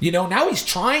 Yeah. Now he's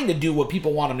trying to do what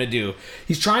people want him to do.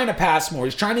 He's trying to pass more.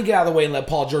 He's trying to get out of the way and let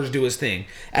Paul George do his thing.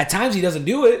 At times he doesn't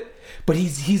do it, but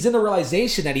he's in the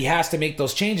realization that he has to make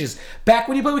those changes. Back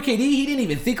when he played with KD, he didn't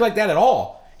even think like that at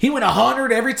all. He went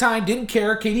 100 every time, didn't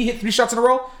care. KD hit 3 shots in a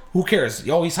row. Who cares?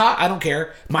 Yo, he's hot. I don't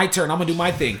care. My turn. I'm going to do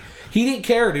my thing. He didn't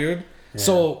care, dude. Yeah.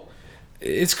 So...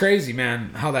 it's crazy,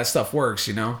 man, how that stuff works,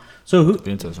 So,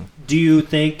 do you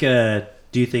think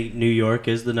New York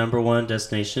is the number one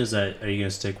destination? Are you going to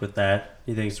stick with that?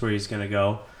 You think it's where he's going to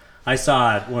go? I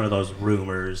saw one of those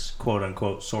rumors, quote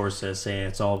unquote, sources saying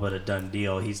it's all but a done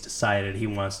deal. He's decided he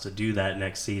wants to do that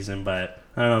next season, but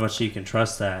I don't know how much you can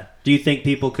trust that. Do you think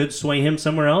people could sway him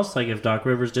somewhere else, like if Doc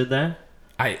Rivers did that?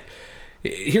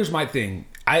 Here's my thing.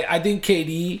 I think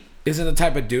KD isn't the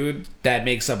type of dude that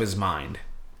makes up his mind.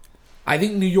 I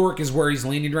think New York is where he's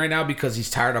leaning right now because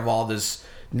he's tired of all this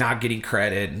not getting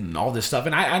credit and all this stuff.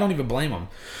 And I don't even blame him.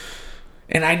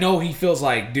 And I know he feels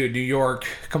like, dude, New York,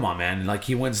 come on, man. Like,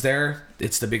 he wins there,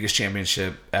 it's the biggest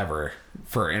championship ever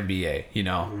for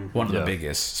NBA, one of the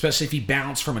biggest. Especially if he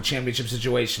bounced from a championship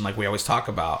situation like we always talk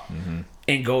about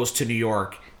and goes to New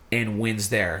York and wins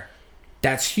there.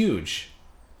 That's huge.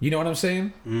 You know what I'm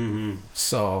saying? Mm-hmm.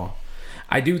 So,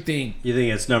 I do think... You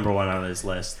think it's number one on his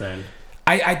list, then?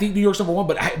 I think New York's number one,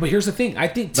 but here's the thing. I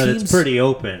think teams... But it's pretty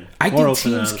open. I think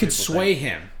teams can sway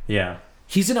him. Yeah.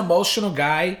 He's an emotional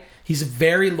guy. He's a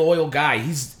very loyal guy.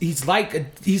 He's like a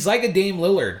Dame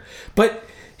Lillard. But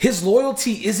his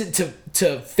loyalty isn't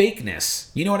to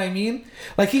fakeness. You know what I mean?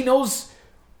 Like, he knows...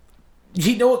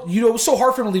 it was so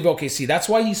hard for him to leave OKC. That's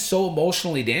why he's so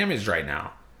emotionally damaged right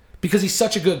now. Because he's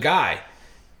such a good guy.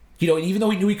 And even though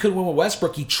he knew he couldn't win with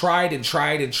Westbrook, he tried and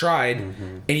tried and tried,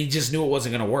 and he just knew it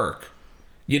wasn't going to work.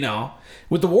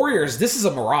 With the Warriors, this is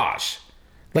a mirage.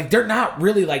 Like, they're not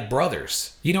really like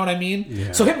brothers. You know what I mean?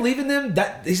 Yeah. So him leaving them,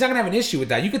 he's not going to have an issue with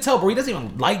that. You can tell, bro, he doesn't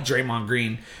even like Draymond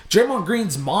Green. Draymond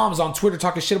Green's mom's on Twitter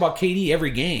talking shit about KD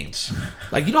every game.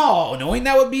 Like, you know how annoying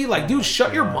that would be? Like, dude,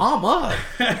 shut your mom up.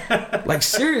 Like,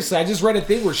 seriously, I just read a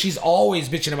thing where she's always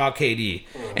bitching about KD.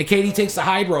 And KD takes the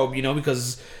high road,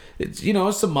 because... it's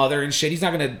the mother and shit. He's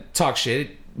not going to talk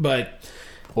shit, but...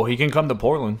 Well, he can come to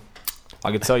Portland.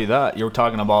 I can tell you that. You were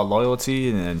talking about loyalty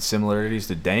and similarities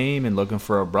to Dame and looking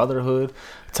for a brotherhood.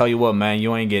 I tell you what, man,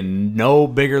 you ain't getting no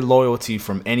bigger loyalty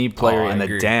from any player in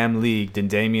the damn league than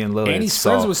Damian Lillard. And he's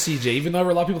friends with CJ, even though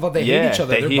a lot of people thought they hate each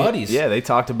other. They're buddies. Yeah, they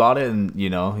talked about it,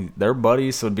 and, their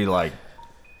buddies would be like,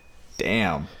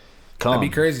 damn. That'd be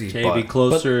crazy. Maybe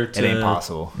closer to... It ain't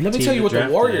possible. Let me tell you what the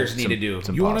Warriors need to do.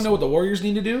 You want to know what the Warriors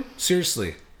need to do?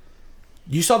 Seriously.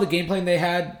 You saw the game plan they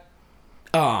had?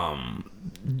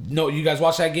 No, you guys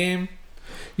watched that game?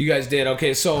 You guys did.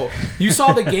 Okay, so you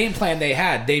saw the game plan they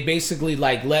had. They basically,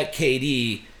 let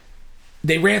KD...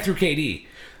 They ran through KD.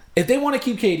 If they want to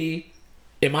keep KD,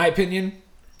 in my opinion,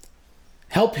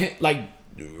 help him...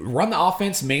 run the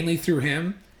offense mainly through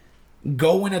him,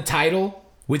 go win a title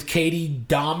with KD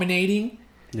dominating.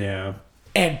 Yeah.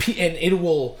 And it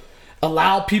will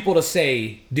allow people to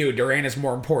say, dude, Durant is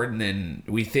more important than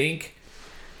we think.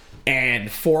 And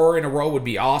 4 in a row would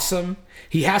be awesome.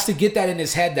 He has to get that in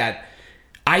his head that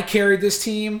I carried this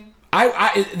team.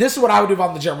 This is what I would do if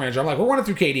I'm the general manager. I'm like, we're running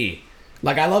through KD.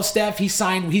 Like, I love Steph. He's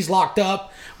signed. He's locked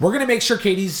up. We're going to make sure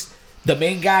KD's the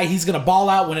main guy. He's going to ball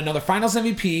out, win another Finals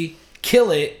MVP,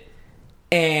 kill it,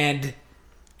 and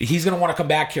he's going to want to come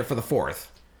back here for the 4th.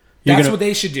 That's what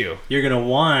they should do. You're going to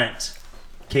want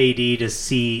KD to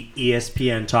see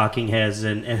ESPN talking heads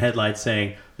and headlights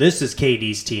saying, this is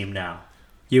KD's team now.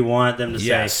 You want them to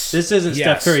say, this isn't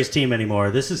Steph Curry's team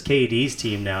anymore. This is KD's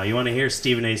team now. You want to hear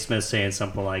Stephen A. Smith saying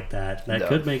something like that. That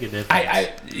could make a difference.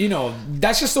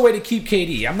 That's just the way to keep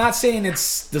KD. I'm not saying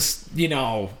it's this,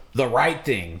 the right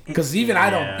thing, because even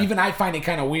I find it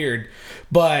kind of weird.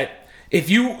 But if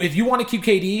you want to keep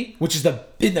KD, which is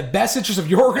in the best interest of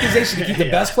your organization to keep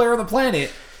the best player on the planet,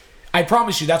 I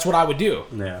promise you that's what I would do.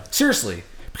 Yeah. Seriously.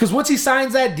 Because once he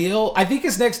signs that deal, I think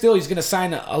his next deal he's going to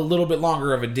sign a little bit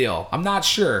longer of a deal. I'm not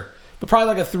sure. But probably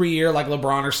like a 3-year, like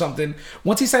LeBron or something.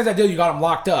 Once he signs that deal, you got him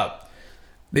locked up.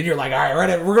 Then you're like, all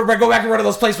right, we're going to go back and run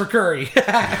those plays for Curry.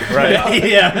 Right.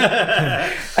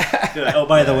 Yeah. Oh,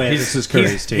 by the way, this is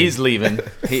Curry's team. He's leaving.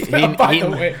 He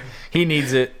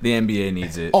needs it. The NBA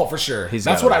needs it. Oh, for sure.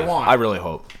 That's what I want. I really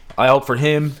hope. I hope for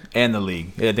him and the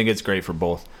league. I think it's great for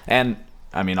both. And,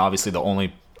 I mean, obviously the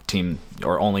only team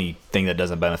or only thing that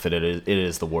doesn't benefit it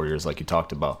is the Warriors, like you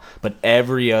talked about. But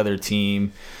every other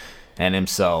team and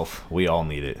himself, we all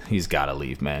need it. He's got to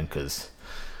leave, man, because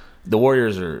the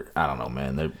Warriors are, I don't know,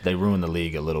 man, they ruined the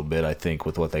league a little bit, I think,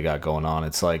 with what they got going on.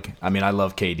 It's like, I mean, I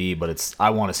love KD, but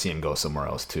I want to see him go somewhere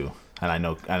else too. And I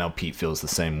know Pete feels the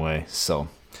same way. So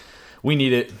we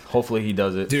need it. Hopefully he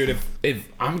does it. Dude, if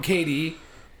I'm KD,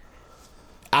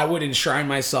 I would enshrine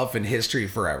myself in history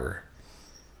forever.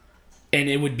 And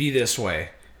it would be this way.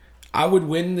 I would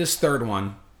win this 3rd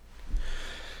one.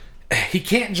 He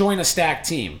can't join a stacked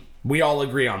team. We all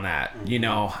agree on that.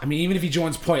 I mean, even if he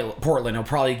joins Portland, he'll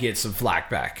probably get some flack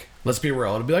back. Let's be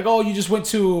real. It'll be like, oh, you just went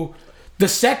to the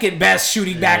 2nd best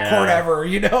shooting backcourt ever.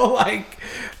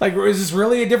 Like, is this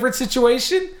really a different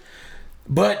situation?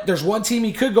 But there's one team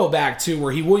he could go back to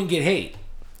where he wouldn't get hate.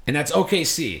 And that's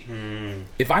OKC.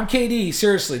 If I'm KD,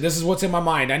 seriously, this is what's in my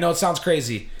mind. I know it sounds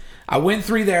crazy. I win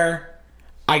 3 there.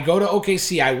 I go to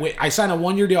OKC. I sign a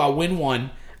 1-year deal. I win 1.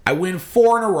 I win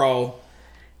 4 in a row.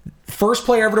 First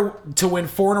player ever to win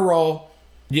 4 in a row,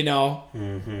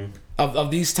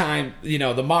 of these time,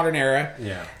 the modern era.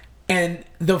 Yeah. And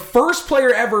the first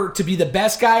player ever to be the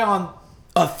best guy on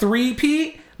a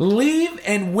 3-peat, leave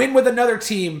and win with another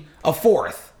team a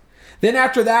 4th. Then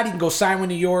after that, he can go sign with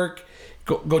New York,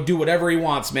 go do whatever he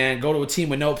wants, man. Go to a team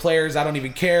with no players. I don't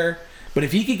even care. But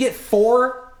if he could get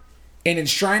 4 and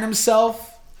enshrine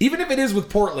himself, even if it is with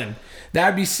Portland,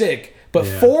 that'd be sick. But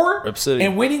 4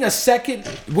 and winning that second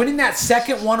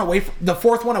one away from the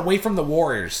 4th one away from the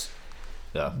Warriors.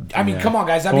 Yeah. I mean, come on,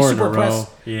 guys. That'd be super impressive.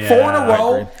 Yeah, 4 in a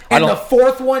row, and the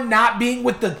 4th one not being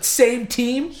with the same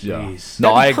team. Jeez.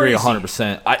 No, I agree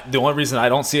 100%. The only reason I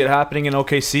don't see it happening in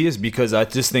OKC is because I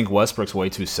just think Westbrook's way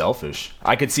too selfish.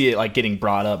 I could see it like getting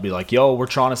brought up, be like, "Yo, we're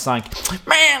trying to sign."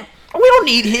 Man, we don't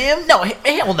need him. No,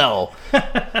 hell no,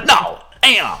 no.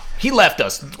 He left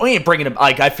us. We ain't bringing him.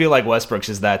 Like, I feel like Westbrook's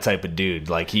just that type of dude.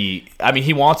 Like, he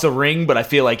wants a ring, but I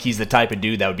feel like he's the type of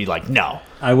dude that would be like, no.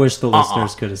 I wish the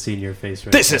listeners could have seen your face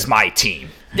right This is my team.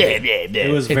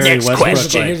 It was very Next Westbrook.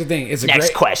 question. Here's the thing.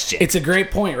 Next question. It's a great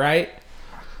point, right?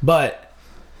 But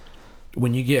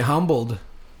when you get humbled,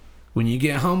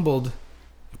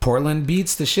 Portland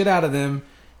beats the shit out of them,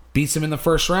 beats them in the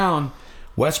first round.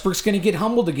 Westbrook's going to get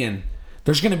humbled again.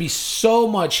 There's going to be so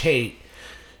much hate.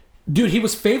 Dude, he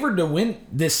was favored to win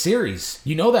this series.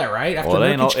 You know that, right? After it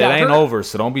ain't over,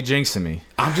 so don't be jinxing me.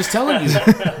 I'm just telling you.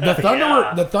 The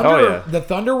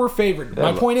Thunder were favored.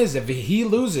 My point is, if he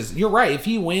loses, you're right. If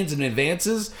he wins and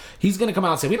advances, he's going to come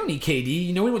out and say, we don't need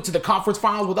KD. We went to the conference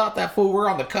finals without that fool. We're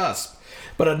on the cusp.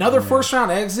 But another first-round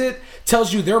exit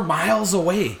tells you they're miles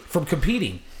away from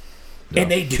competing. And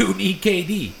they do need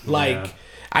KD.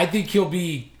 I think he'll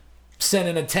be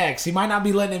sending a text. He might not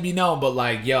be letting it be known,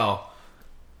 but yo,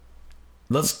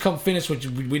 let's come finish what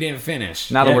we didn't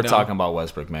finish. Now that we're talking about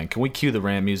Westbrook, man, can we cue the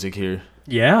Ram music here?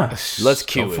 Yeah. Let's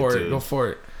cue it, dude. Go for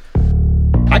it.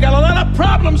 I got a lot of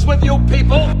problems with you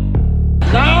people.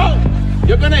 Now,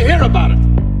 you're going to hear about it.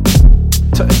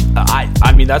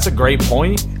 I mean, that's a great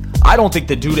point. I don't think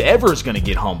the dude ever is going to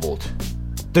get humbled.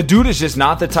 The dude is just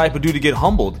not the type of dude to get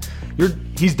humbled.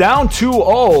 He's down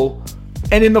 2-0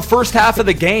 And in the first half of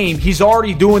the game, he's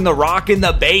already doing the rocking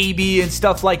the baby and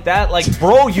stuff like that. Like,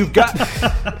 bro, you've got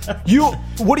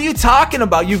what are you talking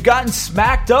about? You've gotten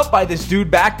smacked up by this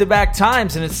dude back-to-back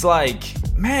times, and it's like,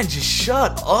 man, just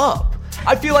shut up.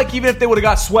 I feel like even if they would have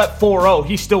got swept 4-0,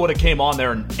 he still would have came on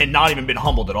there and not even been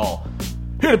humbled at all.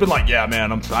 He'd have been like, yeah, man,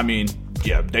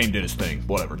 yeah, Dame did his thing.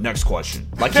 Whatever. Next question.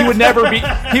 Like, he would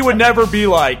never be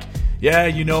like, yeah,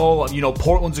 you know,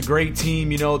 Portland's a great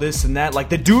team, you know, this and that. Like,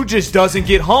 the dude just doesn't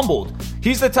get humbled.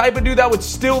 He's the type of dude that would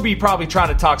still be probably trying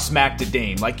to talk smack to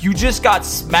Dame. Like, you just got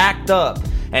smacked up.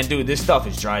 And, dude, this stuff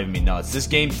is driving me nuts. This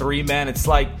game 3, man, it's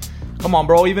like, come on,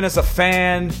 bro, even as a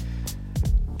fan,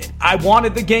 I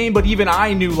wanted the game, but even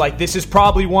I knew, like, this is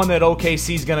probably one that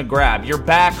OKC's going to grab. You're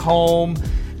back home.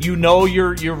 You know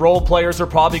your role players are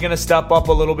probably going to step up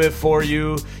a little bit for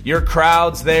you. Your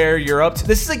crowd's there. You're up to...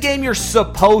 This is a game you're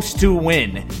supposed to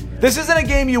win. This isn't a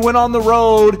game you went on the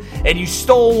road and you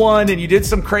stole one and you did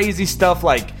some crazy stuff.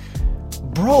 Like,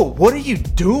 bro, what are you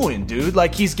doing, dude?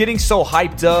 Like, he's getting so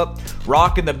hyped up,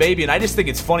 rocking the baby. And I just think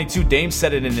it's funny, too. Dame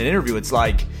said it in an interview. It's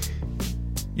like,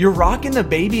 you're rocking the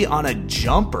baby on a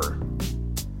jumper.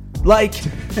 Like,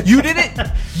 you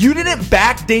didn't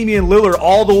back Damian Lillard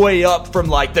all the way up from,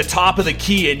 like, the top of the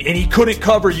key and he couldn't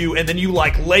cover you, and then you,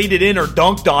 like, laid it in or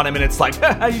dunked on him, and it's like,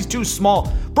 he's too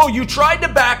small. Bro, you tried to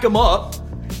back him up.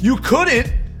 You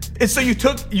couldn't. And so you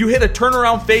hit a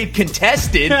turnaround fade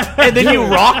contested, and then you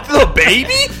rocked the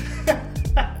baby?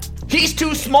 He's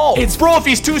too small. Bro, if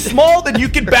he's too small, then you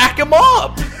can back him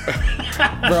up.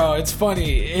 Bro, it's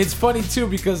funny. It's funny, too,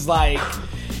 because, like...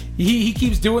 He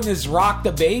keeps doing this rock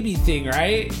the baby thing,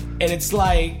 right? And it's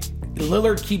like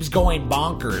Lillard keeps going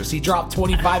bonkers. He dropped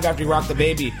 25 after he rocked the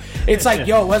baby. It's like,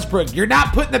 yo, Westbrook, you're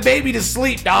not putting the baby to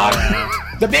sleep, dog.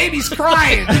 The baby's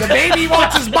crying. The baby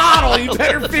wants his bottle. You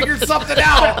better figure something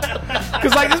out.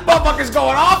 Because, like, this motherfucker's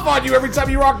going off on you every time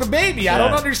you rock the baby. I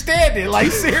don't understand it.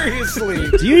 Like,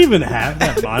 seriously. Do you even have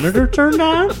that monitor turned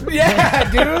on? Yeah,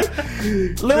 dude.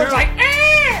 Lillard's like,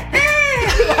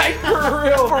 like,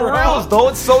 for real, though.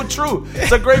 It's so true.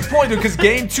 It's a great point, dude, because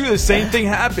game 2, the same thing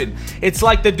happened. It's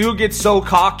like the dude gets so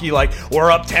cocky, like,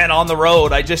 we're up 10 on the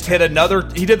road. I just hit another.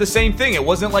 He did the same thing. It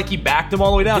wasn't like he backed him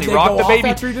all the way down. He rocked the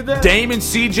baby. Dame and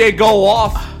CJ go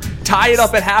off, tie it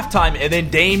up at halftime, and then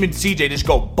Dame and CJ just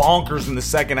go bonkers in the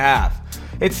second half.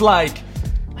 It's like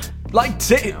Pete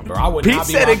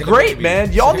said it great,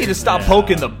 man. Y'all need to stop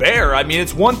poking the bear. I mean,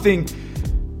 it's one thing.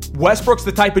 Westbrook's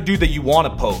the type of dude that you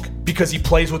want to poke because he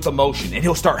plays with emotion, and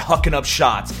he'll start hucking up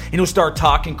shots, and he'll start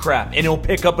talking crap, and he'll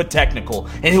pick up a technical,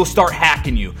 and he'll start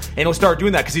hacking you, and he'll start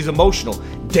doing that because he's emotional.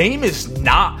 Dame is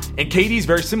not, and KD's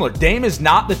very similar. Dame is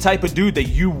not the type of dude that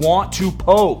you want to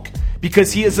poke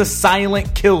because he is a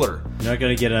silent killer. You're not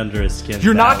going to get under his skin.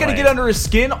 You're not going to get under his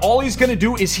skin. All he's going to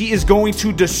do is he is going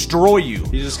to destroy you.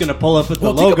 He's just going to pull up with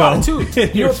the logo. Think about it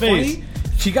too. You know what's funny?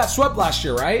 He got swept last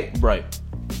year, right? Right.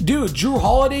 Dude, Drew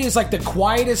Holiday is like the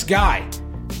quietest guy.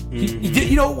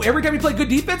 You know, every time he played good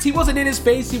defense, he wasn't in his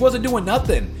face. He wasn't doing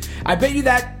nothing. I bet you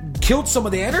that killed some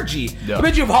of the energy. Yeah. I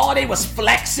bet you if Holiday was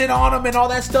flexing on him and all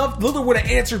that stuff, Lillard would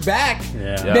have answered back.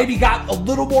 Yeah. Maybe got a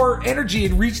little more energy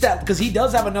and reached that, because he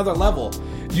does have another level.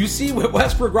 You see with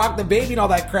Westbrook rock the baby and all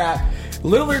that crap,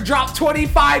 Lillard dropped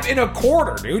 25 in a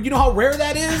quarter, dude. You know how rare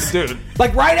that is? Dude.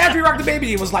 Like, right after he rocked the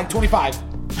baby, it was like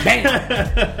 25.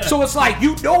 Bam. So it's like,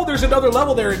 you know, there's another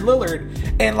level there in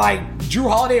Lillard, and like Drew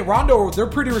Holiday and Rondo, they're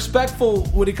pretty respectful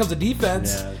when it comes to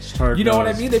defense. Yeah, it's hard. You know what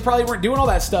I mean? They probably weren't doing all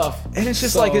that stuff. And it's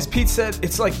just like, as Pete said,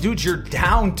 it's like, dude, you're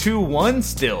down 2-1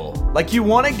 still. Like, you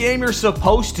won a game you're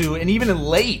supposed to, and even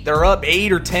late, they're up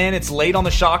 8 or 10. It's late on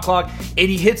the shot clock, and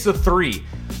he hits a 3.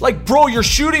 Like, bro, you're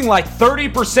shooting like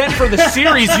 30% for the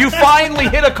series. You finally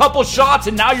hit a couple shots,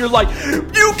 and now you're like,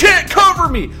 you can't cover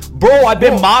me. Bro, I've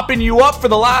been mopping you up for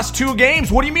the last 2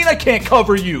 games. What do you mean I can't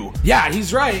cover you? Yeah,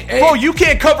 he's right. Hey, bro, you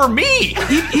can't cover me.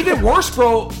 Even worse,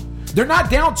 bro, they're not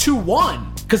down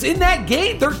 2-1. Because in that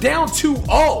game, they're down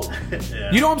 2-0.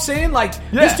 Yeah. You know what I'm saying? Like,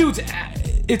 this dude's...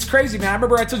 It's crazy, man. I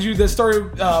remember I told you this story.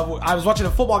 I was watching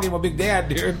a football game with Big Dan,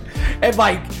 dude. And,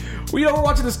 like... You know, we're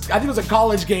watching this, I think it was a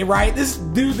college game, right? This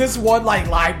dude, this one, like,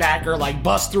 linebacker, like,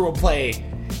 busts through a play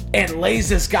and lays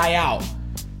this guy out.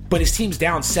 But his team's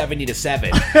down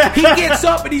 70-7. He gets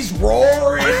up and he's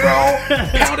roaring, bro,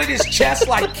 pounding his chest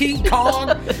like King Kong.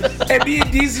 And me and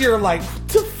DZ are like, what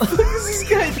the fuck is this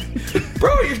guy?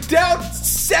 Bro, you're down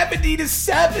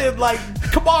 70-7. Like,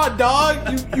 come on,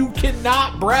 dog. You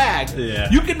cannot brag. Yeah.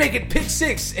 You can make it pick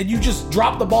 6 and you just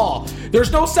drop the ball.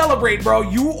 There's no celebrate, bro.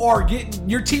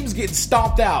 Your team's getting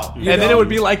stomped out. And then it would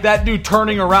be like that dude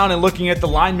turning around and looking at the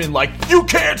lineman like, you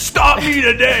can't stop me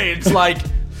today. It's like,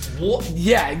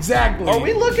 Yeah, exactly. Are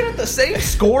we looking at the same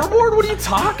scoreboard? What are you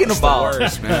talking about? The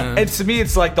worst, man. And to me,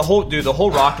 it's like the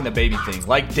whole rocking the baby thing.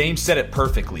 Like Dame said it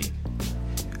perfectly.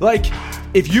 Like,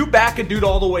 if you back a dude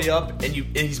all the way up and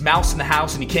he's mousing the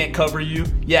house and he can't cover you,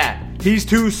 yeah, he's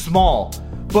too small.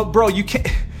 But bro, you can't.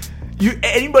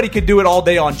 Anybody could do it all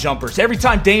day on jumpers. Every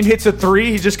time Dame hits a three,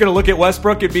 he's just gonna look at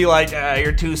Westbrook and be like,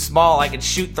 "You're too small. I can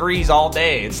shoot threes all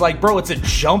day." It's like, bro, it's a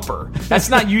jumper. That's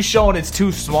not you showing it's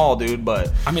too small, dude.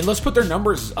 But I mean, let's put their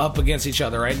numbers up against each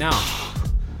other right now.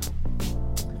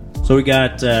 So we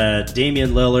got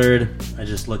Damian Lillard. I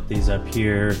just looked these up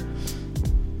here.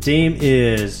 Dame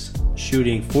is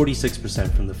shooting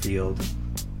 46% from the field,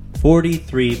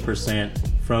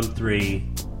 43% from three,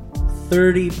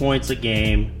 30 points a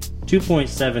game,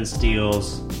 2.7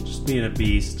 steals, just being a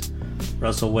beast.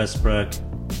 Russell Westbrook,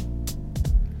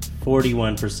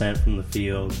 41% from the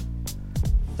field,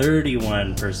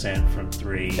 31% from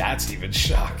three. That's even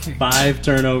shocking. 5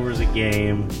 turnovers a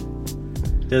game.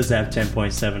 Does have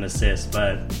 10.7 assists,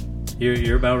 but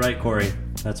you're about right, Corey.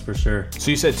 That's for sure. so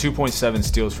you said 2.7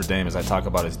 steals for Dame as I talk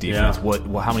about his defense.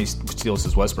 Yeah. How many steals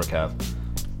does Westbrook have?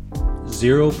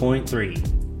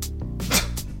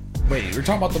 0.3. Wait, you're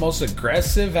talking about the most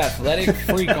aggressive, athletic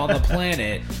freak on the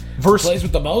planet. Versus- Plays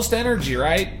with the most energy,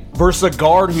 right? Versus a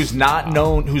guard who's not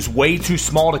known, who's way too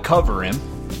small to cover him,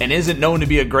 and isn't known to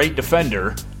be a great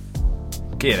defender.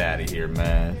 Get out of here,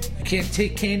 man. You can't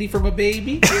take candy from a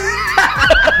baby.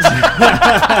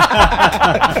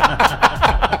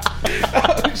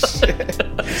 Oh shit!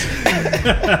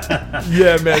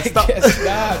 Yeah, man. I guess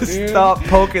not, dude. Stop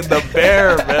poking the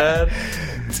bear, man.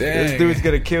 Dang. This dude's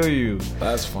gonna kill you.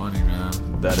 That's funny, man.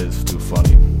 That is too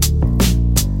funny.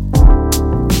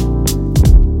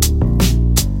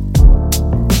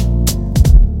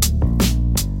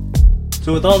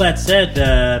 So with all that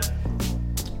said,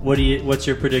 what's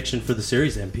your prediction for the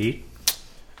series, then, Pete?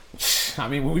 I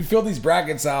mean, when we fill these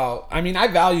brackets out, I mean, I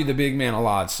value the big man a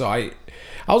lot, so I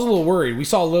was a little worried. We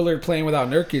saw Lillard playing without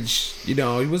Nurkic. You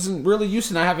know, he wasn't really used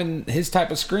to not having his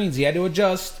type of screens. He had to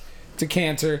adjust to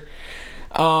Cantor.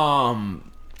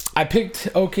 I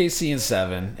picked OKC in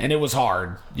 7, and it was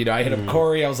hard. You know, I hit up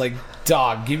Corey. I was like,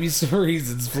 dog, give me some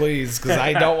reasons, please, because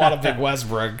I don't want to pick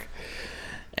Westbrook.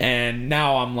 And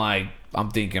now I'm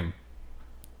thinking,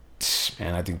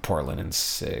 man, I think Portland in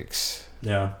 6.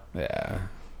 Yeah. Yeah.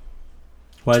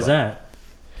 Why is that?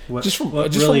 What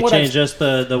really changed? Just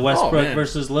the Westbrook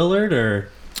versus Lillard, or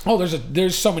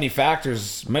there's so many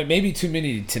factors, maybe too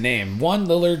many to name. One,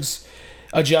 Lillard's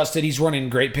adjusted. He's running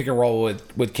great pick and roll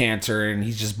with Cantor, and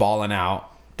he's just balling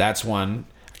out. That's one.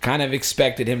 I kind of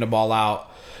expected him to ball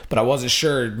out, but I wasn't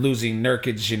sure losing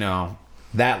Nurkic, you know,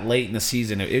 that late in the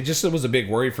season. It was a big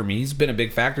worry for me. He's been a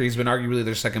big factor. He's been arguably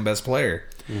their second best player.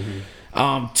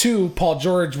 Mm-hmm. 2, Paul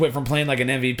George went from playing like an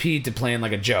MVP to playing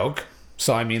like a joke.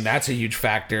 So, I mean, that's a huge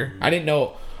factor. I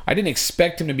didn't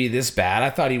expect him to be this bad. I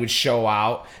thought he would show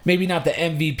out. Maybe not the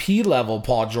MVP level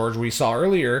Paul George we saw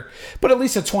earlier, but at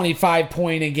least a 25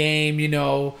 point a game, you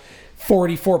know,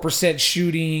 44%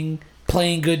 shooting,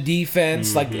 playing good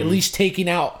defense, like at least taking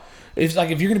out. It's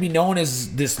like if you're going to be known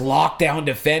as this lockdown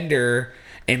defender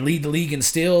and lead the league in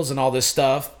steals and all this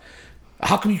stuff,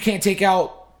 how come you can't take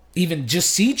out even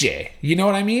just CJ? You know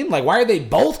what I mean? Like, why are they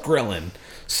both grilling?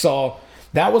 So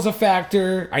that was a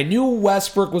factor. I knew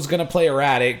Westbrook was going to play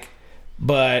erratic,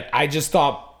 but I just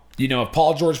thought, you know, if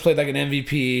Paul George played like an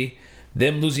MVP,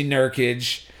 them losing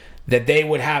Nurkic, that they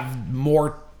would have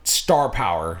more star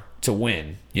power to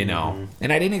win, you know.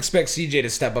 And I didn't expect CJ to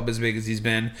step up as big as he's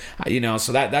been, you know,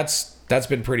 so that's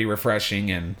been pretty refreshing.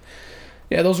 And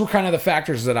yeah, those were kind of the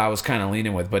factors that I was kind of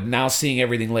leaning with. But now seeing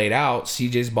everything laid out,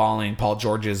 CJ's balling, Paul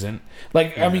George isn't.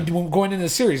 Like, I mean, going into the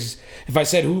series, if I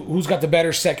said who's got the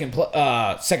better second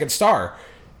star,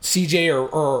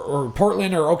 CJ or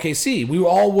Portland or OKC, we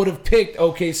all would have picked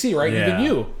OKC, right? Yeah. Even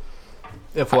you.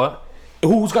 If what?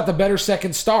 Who's got the better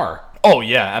second star? Oh,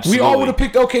 yeah, absolutely. We all would have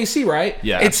picked OKC, right?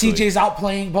 Yeah, and absolutely. CJ's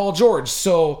outplaying Paul George.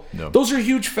 So those are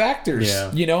huge factors,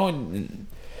 you know, and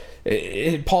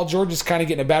Paul George is kind of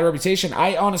getting a bad reputation.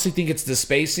 I honestly think it's the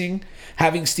spacing.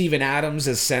 Having Steven Adams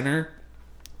as center,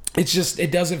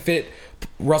 it doesn't fit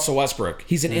Russell Westbrook.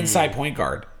 He's an inside point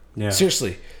guard. Yeah.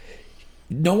 Seriously.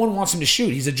 No one wants him to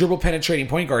shoot. He's a dribble penetrating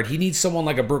point guard. He needs someone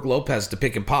like a Brook Lopez to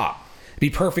pick and pop. Be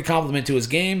perfect complement to his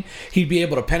game. He'd be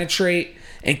able to penetrate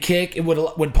and kick. It would,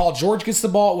 when Paul George gets the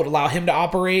ball, it would allow him to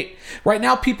operate. Right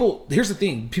now, here's the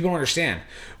thing, people don't understand.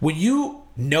 When you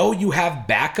know you have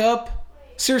backup,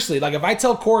 seriously, like if I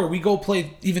tell Corey we go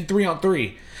play even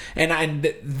 3-on-3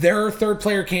 and their third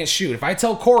player can't shoot, if I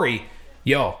tell Corey,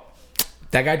 yo,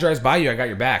 that guy drives by you, I got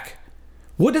your back.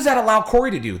 What does that allow Corey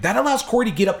to do? That allows Corey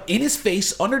to get up in his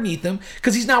face underneath him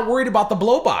because he's not worried about the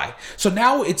blow-by. So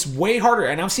now it's way harder.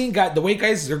 And I'm seeing the way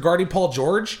guys are guarding Paul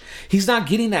George, he's not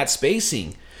getting that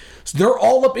spacing. So they're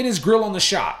all up in his grill on the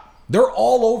shot. They're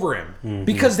all over him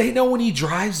because they know when he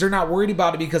drives, they're not worried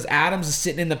about it because Adams is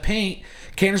sitting in the paint,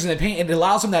 Kanter's in the paint, and it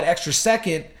allows him that extra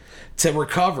second to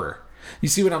recover. You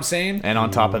see what I'm saying? And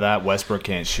on top of that, Westbrook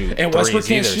can't shoot and Westbrook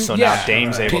can't either. shoot. So now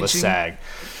Dame's able to sag.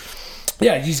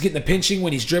 Yeah, he's getting the pinching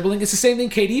when he's dribbling. It's the same thing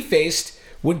KD faced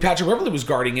when Patrick Beverley was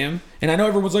guarding him. And I know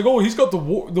everyone's like, oh, he's got the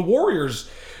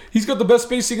Warriors. He's got the best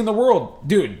spacing in the world.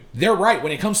 Dude, they're right.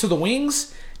 When it comes to the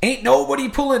wings, ain't nobody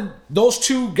pulling those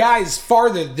two guys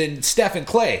farther than Steph and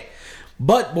Clay.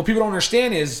 But what people don't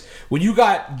understand is when you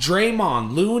got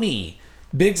Draymond, Looney,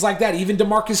 bigs like that, even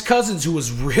DeMarcus Cousins, who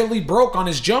was really broke on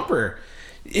his jumper,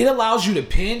 it allows you to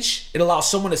pinch. It allows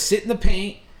someone to sit in the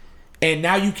paint. And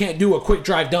now you can't do a quick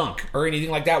drive dunk or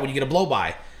anything like that when you get a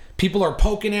blow-by. People are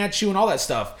poking at you and all that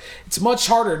stuff. It's much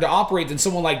harder to operate than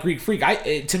someone like Greek Freak.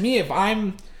 To me, if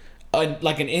I'm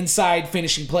like an inside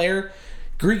finishing player,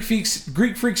 Greek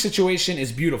Freak situation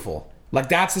is beautiful. Like,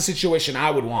 that's the situation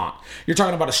I would want. You're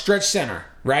talking about a stretch center,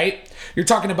 right? You're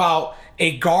talking about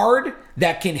a guard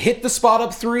that can hit the spot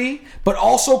up three, but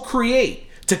also create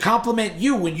to complement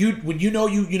you when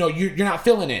you're not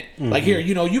feeling it. Like, here,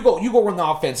 you go run the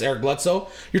offense, Eric Bledsoe.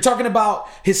 You're talking about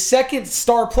his second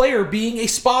star player being a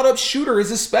spot up shooter is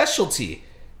his specialty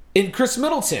in Chris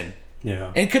Middleton.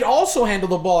 Yeah. And could also handle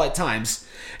the ball at times.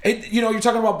 And, you're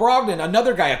talking about Brogdon,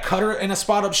 another guy, a cutter and a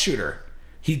spot up shooter.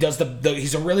 He does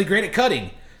he's really great at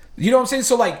cutting. You know what I'm saying?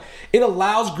 So, like, it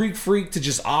allows Greek Freak to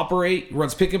just operate,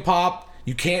 runs pick and pop.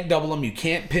 You can't double him. You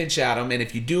can't pinch at him. And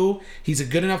if you do, he's a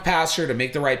good enough passer to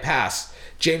make the right pass.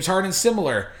 James Harden's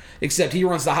similar, except he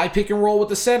runs the high pick and roll with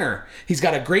the center. He's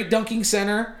got a great dunking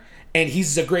center, and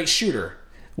he's a great shooter.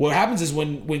 What happens is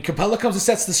when Capella comes and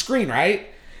sets the screen, right?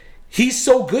 He's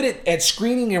so good at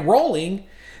screening and rolling.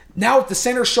 Now if the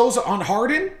center shows on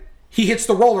Harden, he hits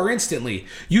the roller instantly.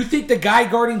 You think the guy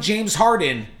guarding James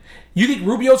Harden, you think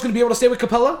Rubio's going to be able to stay with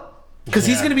Capella? Because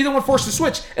he's going to be the one forced to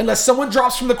switch unless someone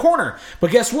drops from the corner. But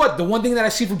guess what? The one thing that I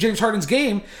see from James Harden's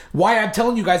game, why I'm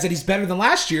telling you guys that he's better than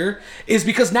last year, is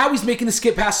because now he's making the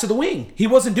skip pass to the wing. He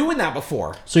wasn't doing that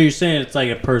before. So you're saying it's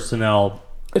like a personnel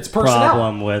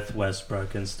problem with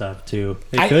Westbrook and stuff too.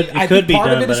 It could be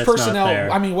done, but it's personnel. Not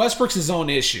there. I mean, Westbrook's his own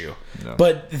issue,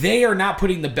 but they are not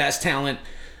putting the best talent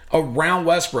around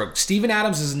Westbrook. Steven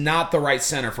Adams is not the right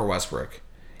center for Westbrook.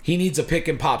 He needs a pick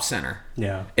and pop center.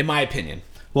 Yeah, in my opinion.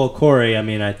 Well, Corey, I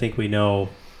mean, I think we know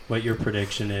what your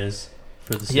prediction is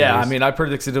for the series. Yeah, I mean, I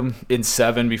predicted him in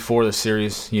 7 before the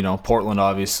series. Portland,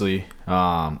 obviously.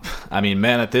 I mean,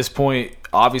 man, at this point,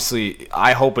 obviously,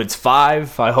 I hope it's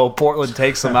 5. I hope Portland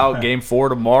takes them out Game 4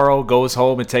 tomorrow, goes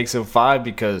home and takes them 5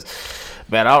 because,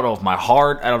 man, I don't know if my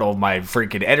heart, I don't know if my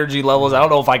freaking energy levels, I don't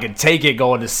know if I can take it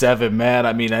going to 7, man.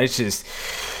 I mean, it's just...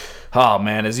 Oh,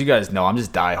 man, as you guys know, I'm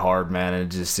just die hard, man.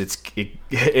 And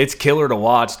it's killer to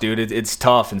watch, dude. It's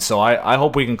tough. And so I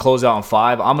hope we can close out in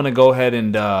 5. I'm going to go ahead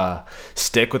and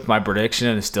stick with my prediction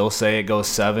and still say it goes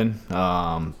 7.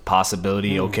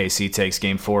 Possibility OKC takes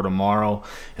Game 4 tomorrow.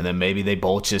 And then maybe they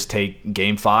both just take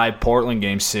Game 5, Portland,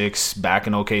 Game 6, back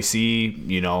in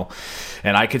OKC,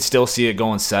 And I could still see it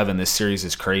going 7. This series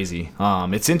is crazy.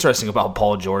 It's interesting about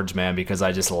Paul George, man, because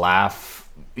I just laugh.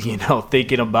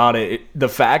 Thinking about it, the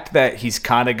fact that he's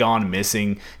kind of gone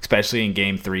missing, especially in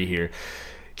Game 3 here.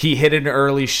 He hit an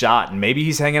early shot, and maybe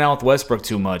he's hanging out with Westbrook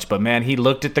too much, but, man, he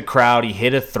looked at the crowd. He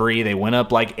hit a 3. They went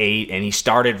up like 8, and he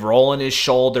started rolling his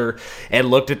shoulder and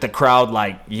looked at the crowd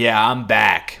like, yeah, I'm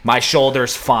back. My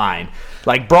shoulder's fine.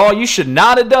 Like, bro, you should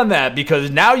not have done that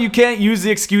because now you can't use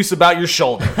the excuse about your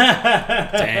shoulder.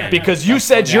 Damn, because you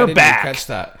said you're back. Catch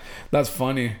that. That's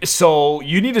funny. So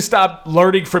you need to stop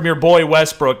learning from your boy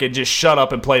Westbrook and just shut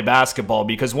up and play basketball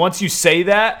because once you say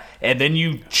that and then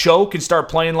you choke and start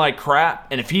playing like crap,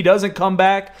 and if he doesn't come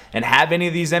back and have any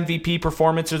of these MVP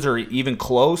performances or even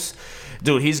close,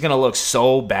 dude, he's going to look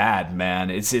so bad, man.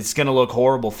 It's going to look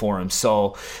horrible for him.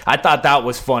 So I thought that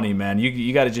was funny, man.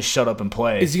 You got to just shut up and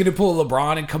play. Is he going to pull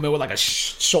LeBron and come in with like a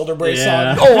shoulder brace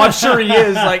on? Oh, I'm sure he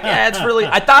is. Like, yeah, it's really...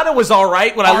 I thought it was all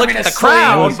right when I looked at the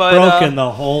crowd. It was broken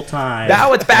the whole time.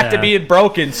 Now it's back to being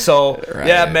broken. So,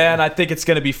 yeah, man, I think it's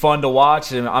going to be fun to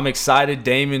watch. And I'm excited.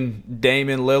 Damon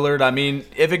Lillard. I mean,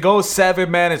 if it goes 7,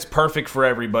 man, it's perfect for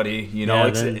everybody.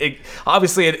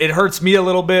 Obviously, it hurts me a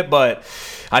little bit, but...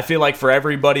 I feel like for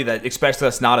everybody that, especially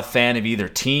that's not a fan of either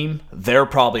team, they're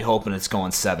probably hoping it's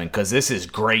going 7 because this is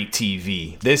great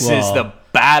TV. This is the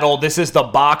battle. This is the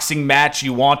boxing match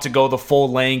you want to go the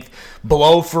full length,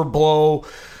 blow for blow.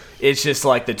 it's just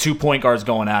like the 2 point guards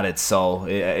going at it. So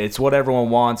it's what everyone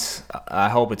wants. I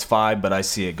hope it's 5, but I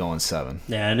see it going 7.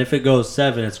 Yeah, and if it goes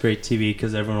 7, it's great TV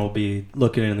because everyone will be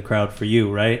looking in the crowd for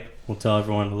you, right? We'll tell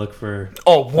everyone to look for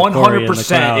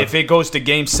 100%. If it goes to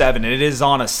Game 7, and it is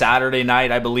on a Saturday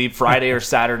night, I believe, Friday or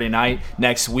Saturday night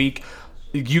next week,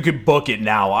 you could book it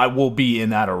now. I will be in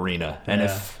that arena.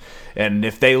 And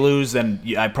if they lose, then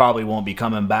I probably won't be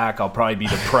coming back. I'll probably be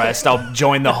depressed. I'll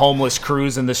join the homeless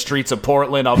cruise in the streets of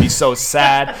Portland. I'll be so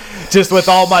sad just with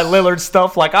all my Lillard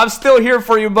stuff. Like, I'm still here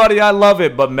for you, buddy. I love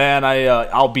it. But, man,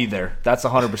 I'll be there. That's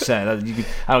 100%.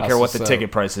 I don't care what the ticket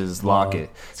price is. Lock it.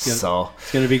 It's going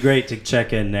to be great to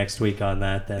check in next week on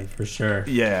that then, for sure.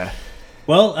 Yeah.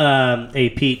 Well, hey,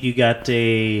 Pete, you got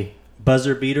a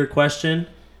buzzer beater question?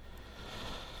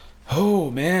 Oh,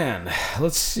 man.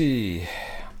 Let's see.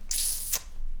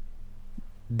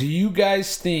 Do you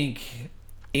guys think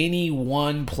any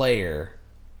one player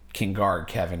can guard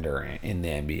Kevin Durant in the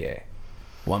NBA?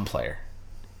 One player.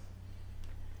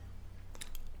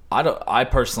 I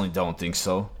personally don't think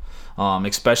so.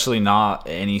 Especially not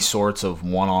any sorts of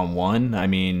one-on-one. I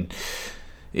mean,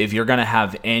 if you're going to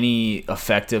have any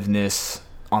effectiveness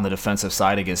on the defensive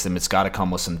side against them, it's got to come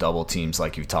with some double teams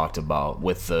like you talked about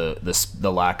with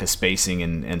the lack of spacing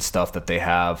and stuff that they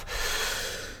have.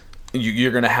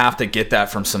 You're going to have to get that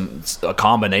from a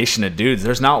combination of dudes.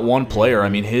 There's not one player. I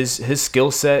mean, his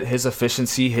skill set, his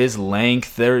efficiency, his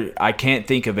length, I can't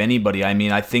think of anybody. I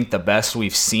mean, I think the best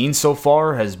we've seen so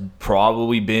far has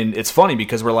probably been – it's funny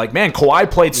because we're like, man,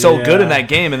 Kawhi played so good in that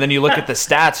game, and then you look at the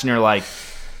stats and you're like,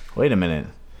 wait a minute.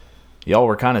 Y'all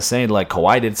were kind of saying, like,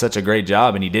 Kawhi did such a great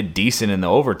job and he did decent in the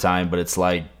overtime, but it's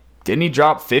like, didn't he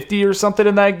drop 50 or something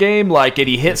in that game? Like, and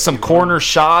he hit some corner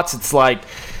shots. It's like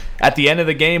 – at the end of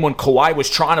the game, when Kawhi was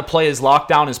trying to play as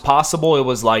lockdown as possible, it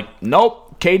was like,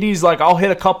 nope. KD's like, I'll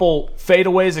hit a couple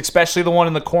fadeaways, especially the one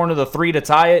in the corner, the 3 to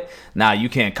tie it. Nah, you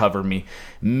can't cover me.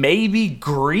 Maybe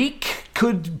Greek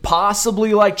could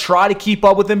possibly like try to keep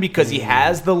up with him because he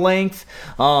has the length.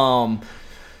 And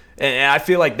I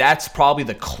feel like that's probably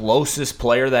the closest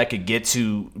player that could get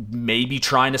to maybe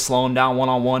trying to slow him down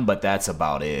one-on-one, but that's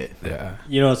about it. Yeah.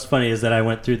 You know what's funny is that I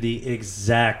went through the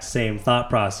exact same thought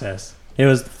process. It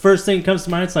was the first thing that comes to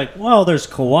mind. It's like, well, there's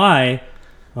Kawhi.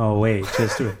 Oh, wait.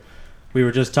 We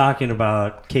were just talking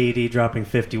about KD dropping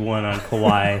 51 on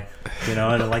Kawhi,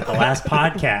 in like the last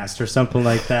podcast or something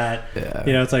like that. Yeah.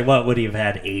 It's like, what, would he have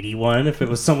had 81 if it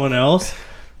was someone else?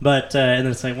 But, and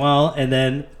then it's like, well, and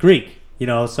then Greek,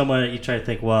 someone you try to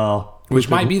think, well, which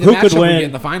might be the matchup we get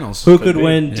in the finals. Who could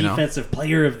win Defensive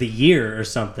Player of the Year or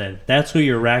something? That's who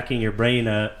you're racking your brain,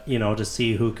 to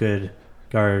see who could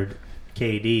guard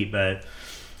KD. But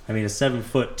I mean, a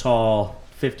 7-foot tall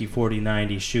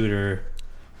 50-40-90 shooter,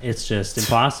 it's just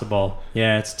impossible.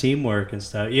 Yeah, it's teamwork and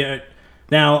stuff. Yeah.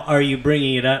 Now, are you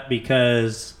bringing it up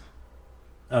because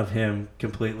of him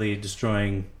completely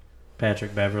destroying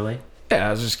Patrick Beverley? Yeah,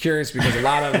 I was just curious because a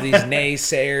lot of these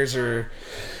naysayers are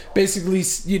basically,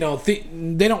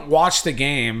 they don't watch the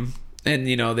game. And,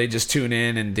 they just tune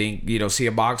in and think, see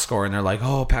a box score and they're like,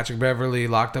 oh, Patrick Beverley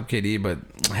locked up KD, but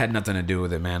it had nothing to do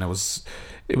with it, man. It was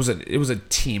a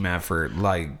team effort,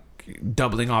 like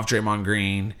doubling off Draymond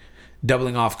Green,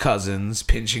 doubling off Cousins,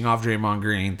 pinching off Draymond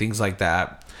Green, things like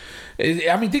that.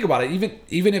 I mean, think about it.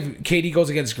 Even if KD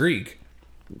goes against Greek,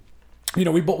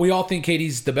 we all think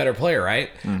KD's the better player,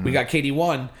 right? Mm-hmm. We got KD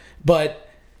 1, but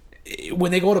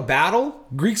when they go to battle,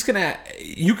 Greek's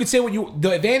you could say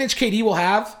the advantage KD will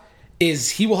have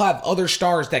is he will have other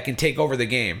stars that can take over the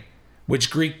game, which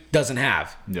Greek doesn't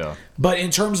have. Yeah. But in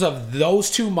terms of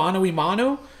those two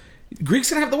mano-a-mano,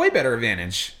 Greek's going to have the way better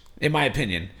advantage, in my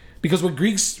opinion. Because when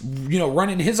Greek's,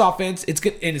 running his offense, it's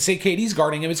good, and say KD's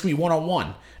guarding him, it's going to be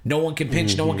one-on-one. No one can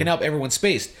pinch, no one can help, everyone's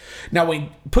spaced. Now, when you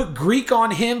put Greek on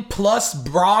him plus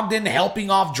Brogdon helping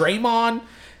off Draymond,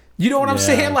 you know what I'm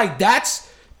saying? Like,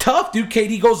 that's tough, dude.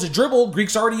 KD goes to dribble.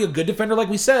 Greek's already a good defender, like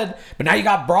we said. But now you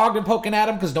got Brogdon poking at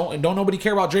him because don't nobody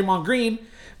care about Draymond Green.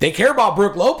 They care about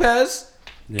Brook Lopez.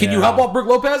 Yeah. Can you help out Brook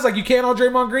Lopez like you can on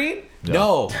Draymond Green? Yeah.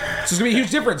 No. So it's going to be a huge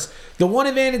difference. The one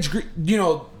advantage,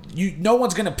 no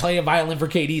one's going to play a violin for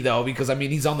KD, though, because, I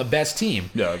mean, he's on the best team.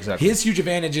 Yeah, exactly. His huge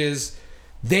advantage is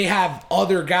they have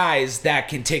other guys that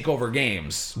can take over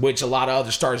games, which a lot of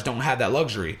other stars don't have that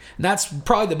luxury. And that's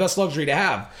probably the best luxury to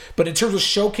have. But in terms of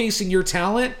showcasing your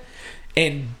talent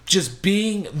and just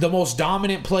being the most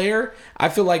dominant player, I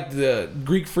feel like the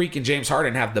Greek Freak and James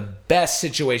Harden have the best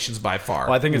situations by far.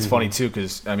 Well, I think it's funny, too,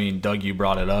 because, I mean, Doug, you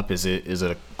brought it up. Is it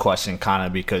a question kind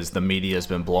of because the media has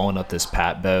been blowing up this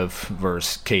Pat Bev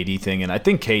versus KD thing? And I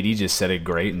think KD just said it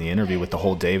great in the interview with the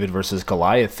whole David versus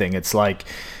Goliath thing. It's like,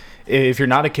 if you're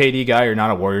not a KD guy, you're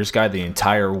not a Warriors guy, the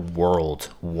entire world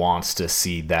wants to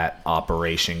see that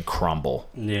operation crumble.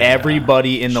 Yeah,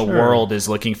 everybody in the world is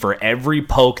looking for every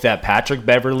poke that Patrick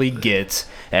Beverley gets,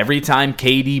 every time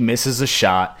KD misses a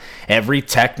shot, every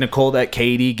technical that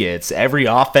KD gets, every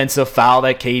offensive foul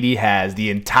that KD has. The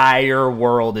entire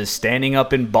world is standing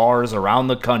up in bars around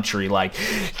the country like,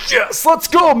 yes, let's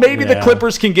go. Maybe the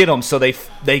Clippers can get them. So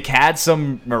they had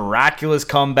some miraculous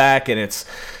comeback, and it's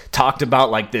talked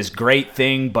about like this great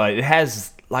thing, but it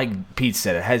has, like Pete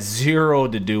said, it has zero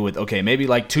to do with, maybe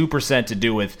like 2% to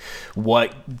do with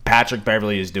what Patrick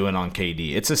Beverley is doing on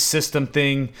KD. It's a system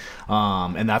thing,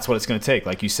 and that's what it's going to take.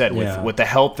 Like you said, with the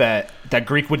help that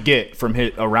Greek would get from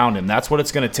around him, that's what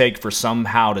it's going to take for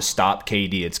somehow to stop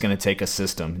KD. It's going to take a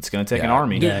system. It's going to take an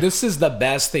army. Dude, this is the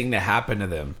best thing to happen to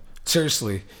them.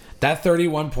 Seriously. That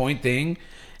 31-point thing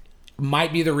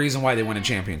might be the reason why they win a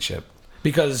championship.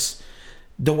 Because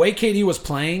the way KD was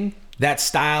playing, that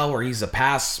style where he's a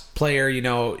pass player,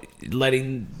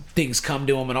 letting things come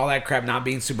to him and all that crap, not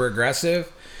being super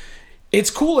aggressive, it's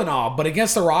cool and all, but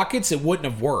against the Rockets, it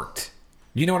wouldn't have worked.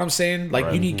 You know what I'm saying?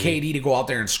 Like, you need KD to go out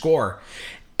there and score.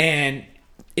 And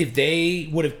if they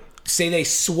would have, say they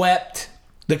swept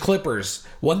the Clippers,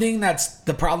 one thing that's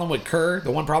the problem with Kerr,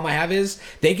 the one problem I have is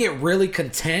they get really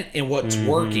content in what's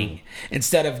working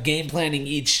instead of game planning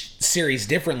each series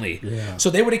differently. Yeah. So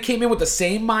they would have came in with the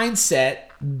same mindset,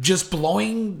 just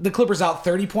blowing the Clippers out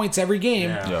 30 points every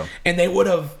game, and they would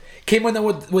have came in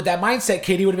with that mindset.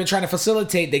 KD would have been trying to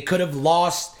facilitate. They could have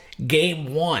lost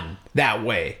game one that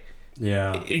way.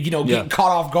 Yeah. Getting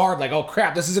caught off guard, like, oh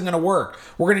crap, this isn't going to work.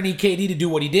 We're going to need KD to do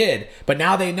what he did. But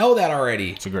now they know that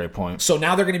already. It's a great point. So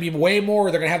now they're going to be way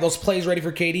more. They're going to have those plays ready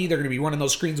for KD. They're going to be running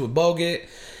those screens with Bogut.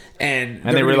 And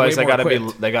they realize they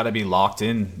got to be locked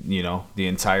in, the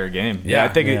entire game. Yeah, I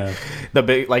think the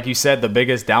big, like you said, the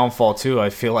biggest downfall too. I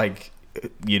feel like,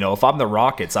 if I'm the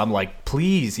Rockets, I'm like,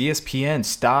 please, ESPN,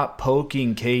 stop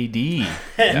poking KD.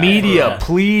 Media,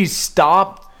 please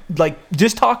stop. Like,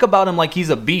 just talk about him like he's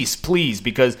a beast, please,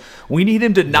 because we need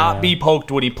him to not be poked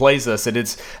when he plays us. And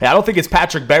I don't think it's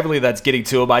Patrick Beverley that's getting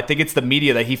to him. I think it's the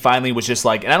media that he finally was just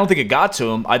like, and I don't think it got to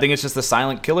him. I think it's just the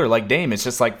silent killer like Dame. It's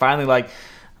just like finally like,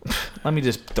 let me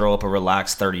just throw up a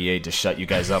relaxed 38 to shut you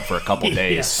guys up for a couple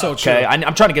days. So true.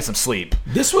 I'm trying to get some sleep.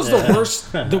 This was the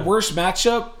worst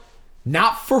matchup.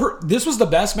 This was the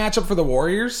best matchup for the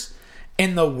Warriors,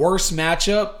 and the worst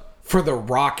matchup for the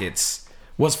Rockets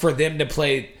was for them to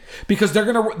play, because they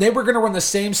were gonna run the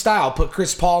same style, put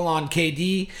Chris Paul on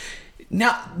KD.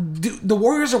 Now the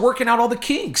Warriors are working out all the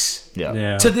kinks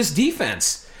to this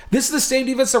defense. This is the same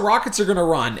defense the Rockets are gonna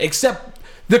run, except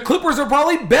the Clippers are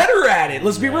probably better at it.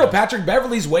 Let's be real. Patrick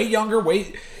Beverley's way younger,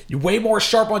 way more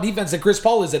sharp on defense than Chris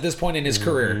Paul is at this point in his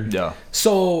career. Yeah.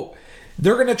 So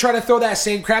they're going to try to throw that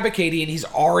same crap at KD, and he's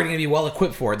already going to be well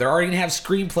equipped for it. They're already going to have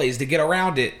screenplays to get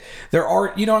around it. You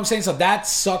know what I'm saying? So that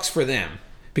sucks for them,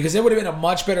 because it would have been a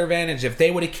much better advantage if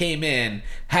they would have came in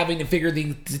having to figure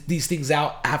these things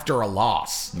out after a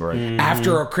loss,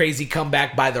 after a crazy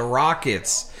comeback by the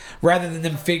Rockets, rather than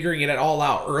them figuring it all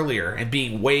out earlier and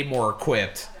being way more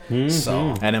equipped.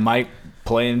 So, and it might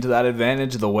play into that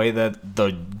advantage the way that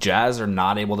the Jazz are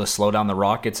not able to slow down the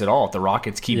Rockets at all. If the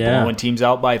Rockets keep blowing teams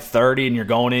out by 30 and you're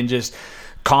going in just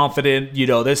confident,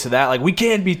 this or that, like, we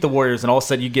can beat the Warriors, and all of a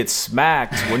sudden you get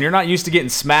smacked when you're not used to getting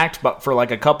smacked, but for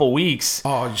like a couple weeks.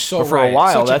 Oh, you're so for a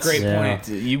while. That's a great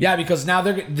point. Because now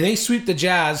they sweep the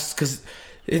Jazz, because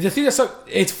the thing is,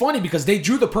 it's funny because they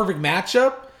drew the perfect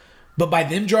matchup, but by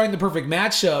them drawing the perfect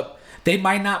matchup, they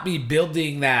might not be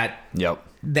building that.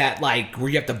 That, like, where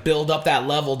you have to build up that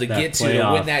level to get to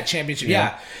win that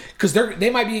championship. Because they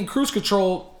might be in cruise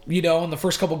control, in the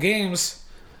first couple games,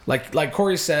 like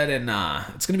Corey said, and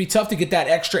it's going to be tough to get that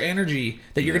extra energy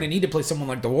that you're going to need to play someone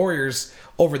like the Warriors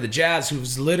over the Jazz,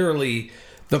 who's literally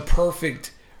the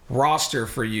perfect roster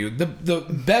for you. The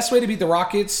best way to beat the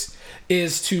Rockets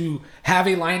is to have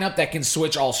a lineup that can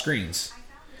switch all screens.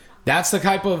 That's the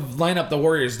type of lineup the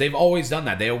Warriors, they've always done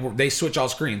that. They switch all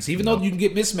screens. Even though you can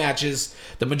get mismatches,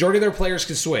 the majority of their players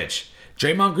can switch.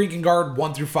 Draymond Green can guard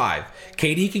 1 through 5.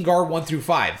 KD can guard 1 through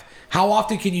 5. How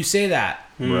often can you say that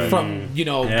from,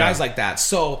 guys like that?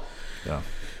 So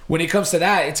when it comes to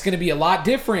that, it's going to be a lot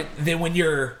different than when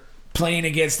you're playing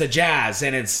against the Jazz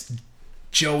and it's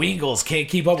Joe Ingles can't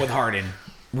keep up with Harden.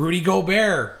 Rudy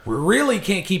Gobert really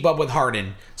can't keep up with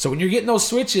Harden. So when you're getting those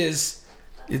switches,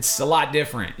 it's a lot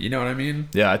different. You know what I mean?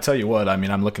 Yeah, I tell you what. I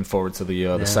mean, I'm looking forward to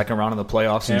the second round of the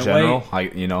playoffs in general.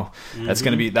 That's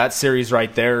going to be that series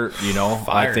right there.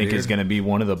 I think is going to be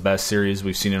one of the best series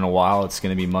we've seen in a while. It's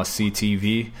going to be must see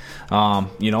TV.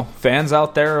 Fans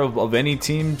out there of any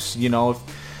teams, if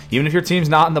even if your team's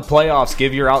not in the playoffs,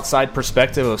 give your outside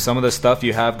perspective of some of the stuff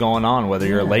you have going on. Whether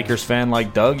you're a Lakers fan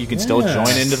like Doug, you can still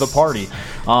join into the party.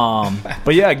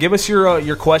 But yeah, give us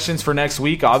your questions for next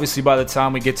week. Obviously, by the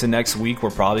time we get to next week, we're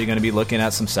probably going to be looking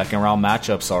at some second-round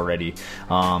matchups already.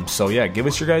 So yeah, give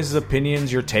us your guys'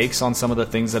 opinions, your takes on some of the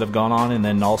things that have gone on, and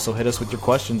then also hit us with your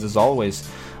questions as always.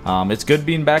 It's good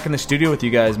being back in the studio with you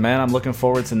guys, man. I'm looking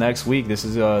forward to next week. This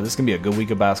is going to be a good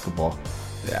week of basketball.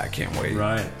 Yeah, I can't wait.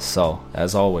 Right. So,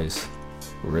 as always,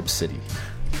 Rip City.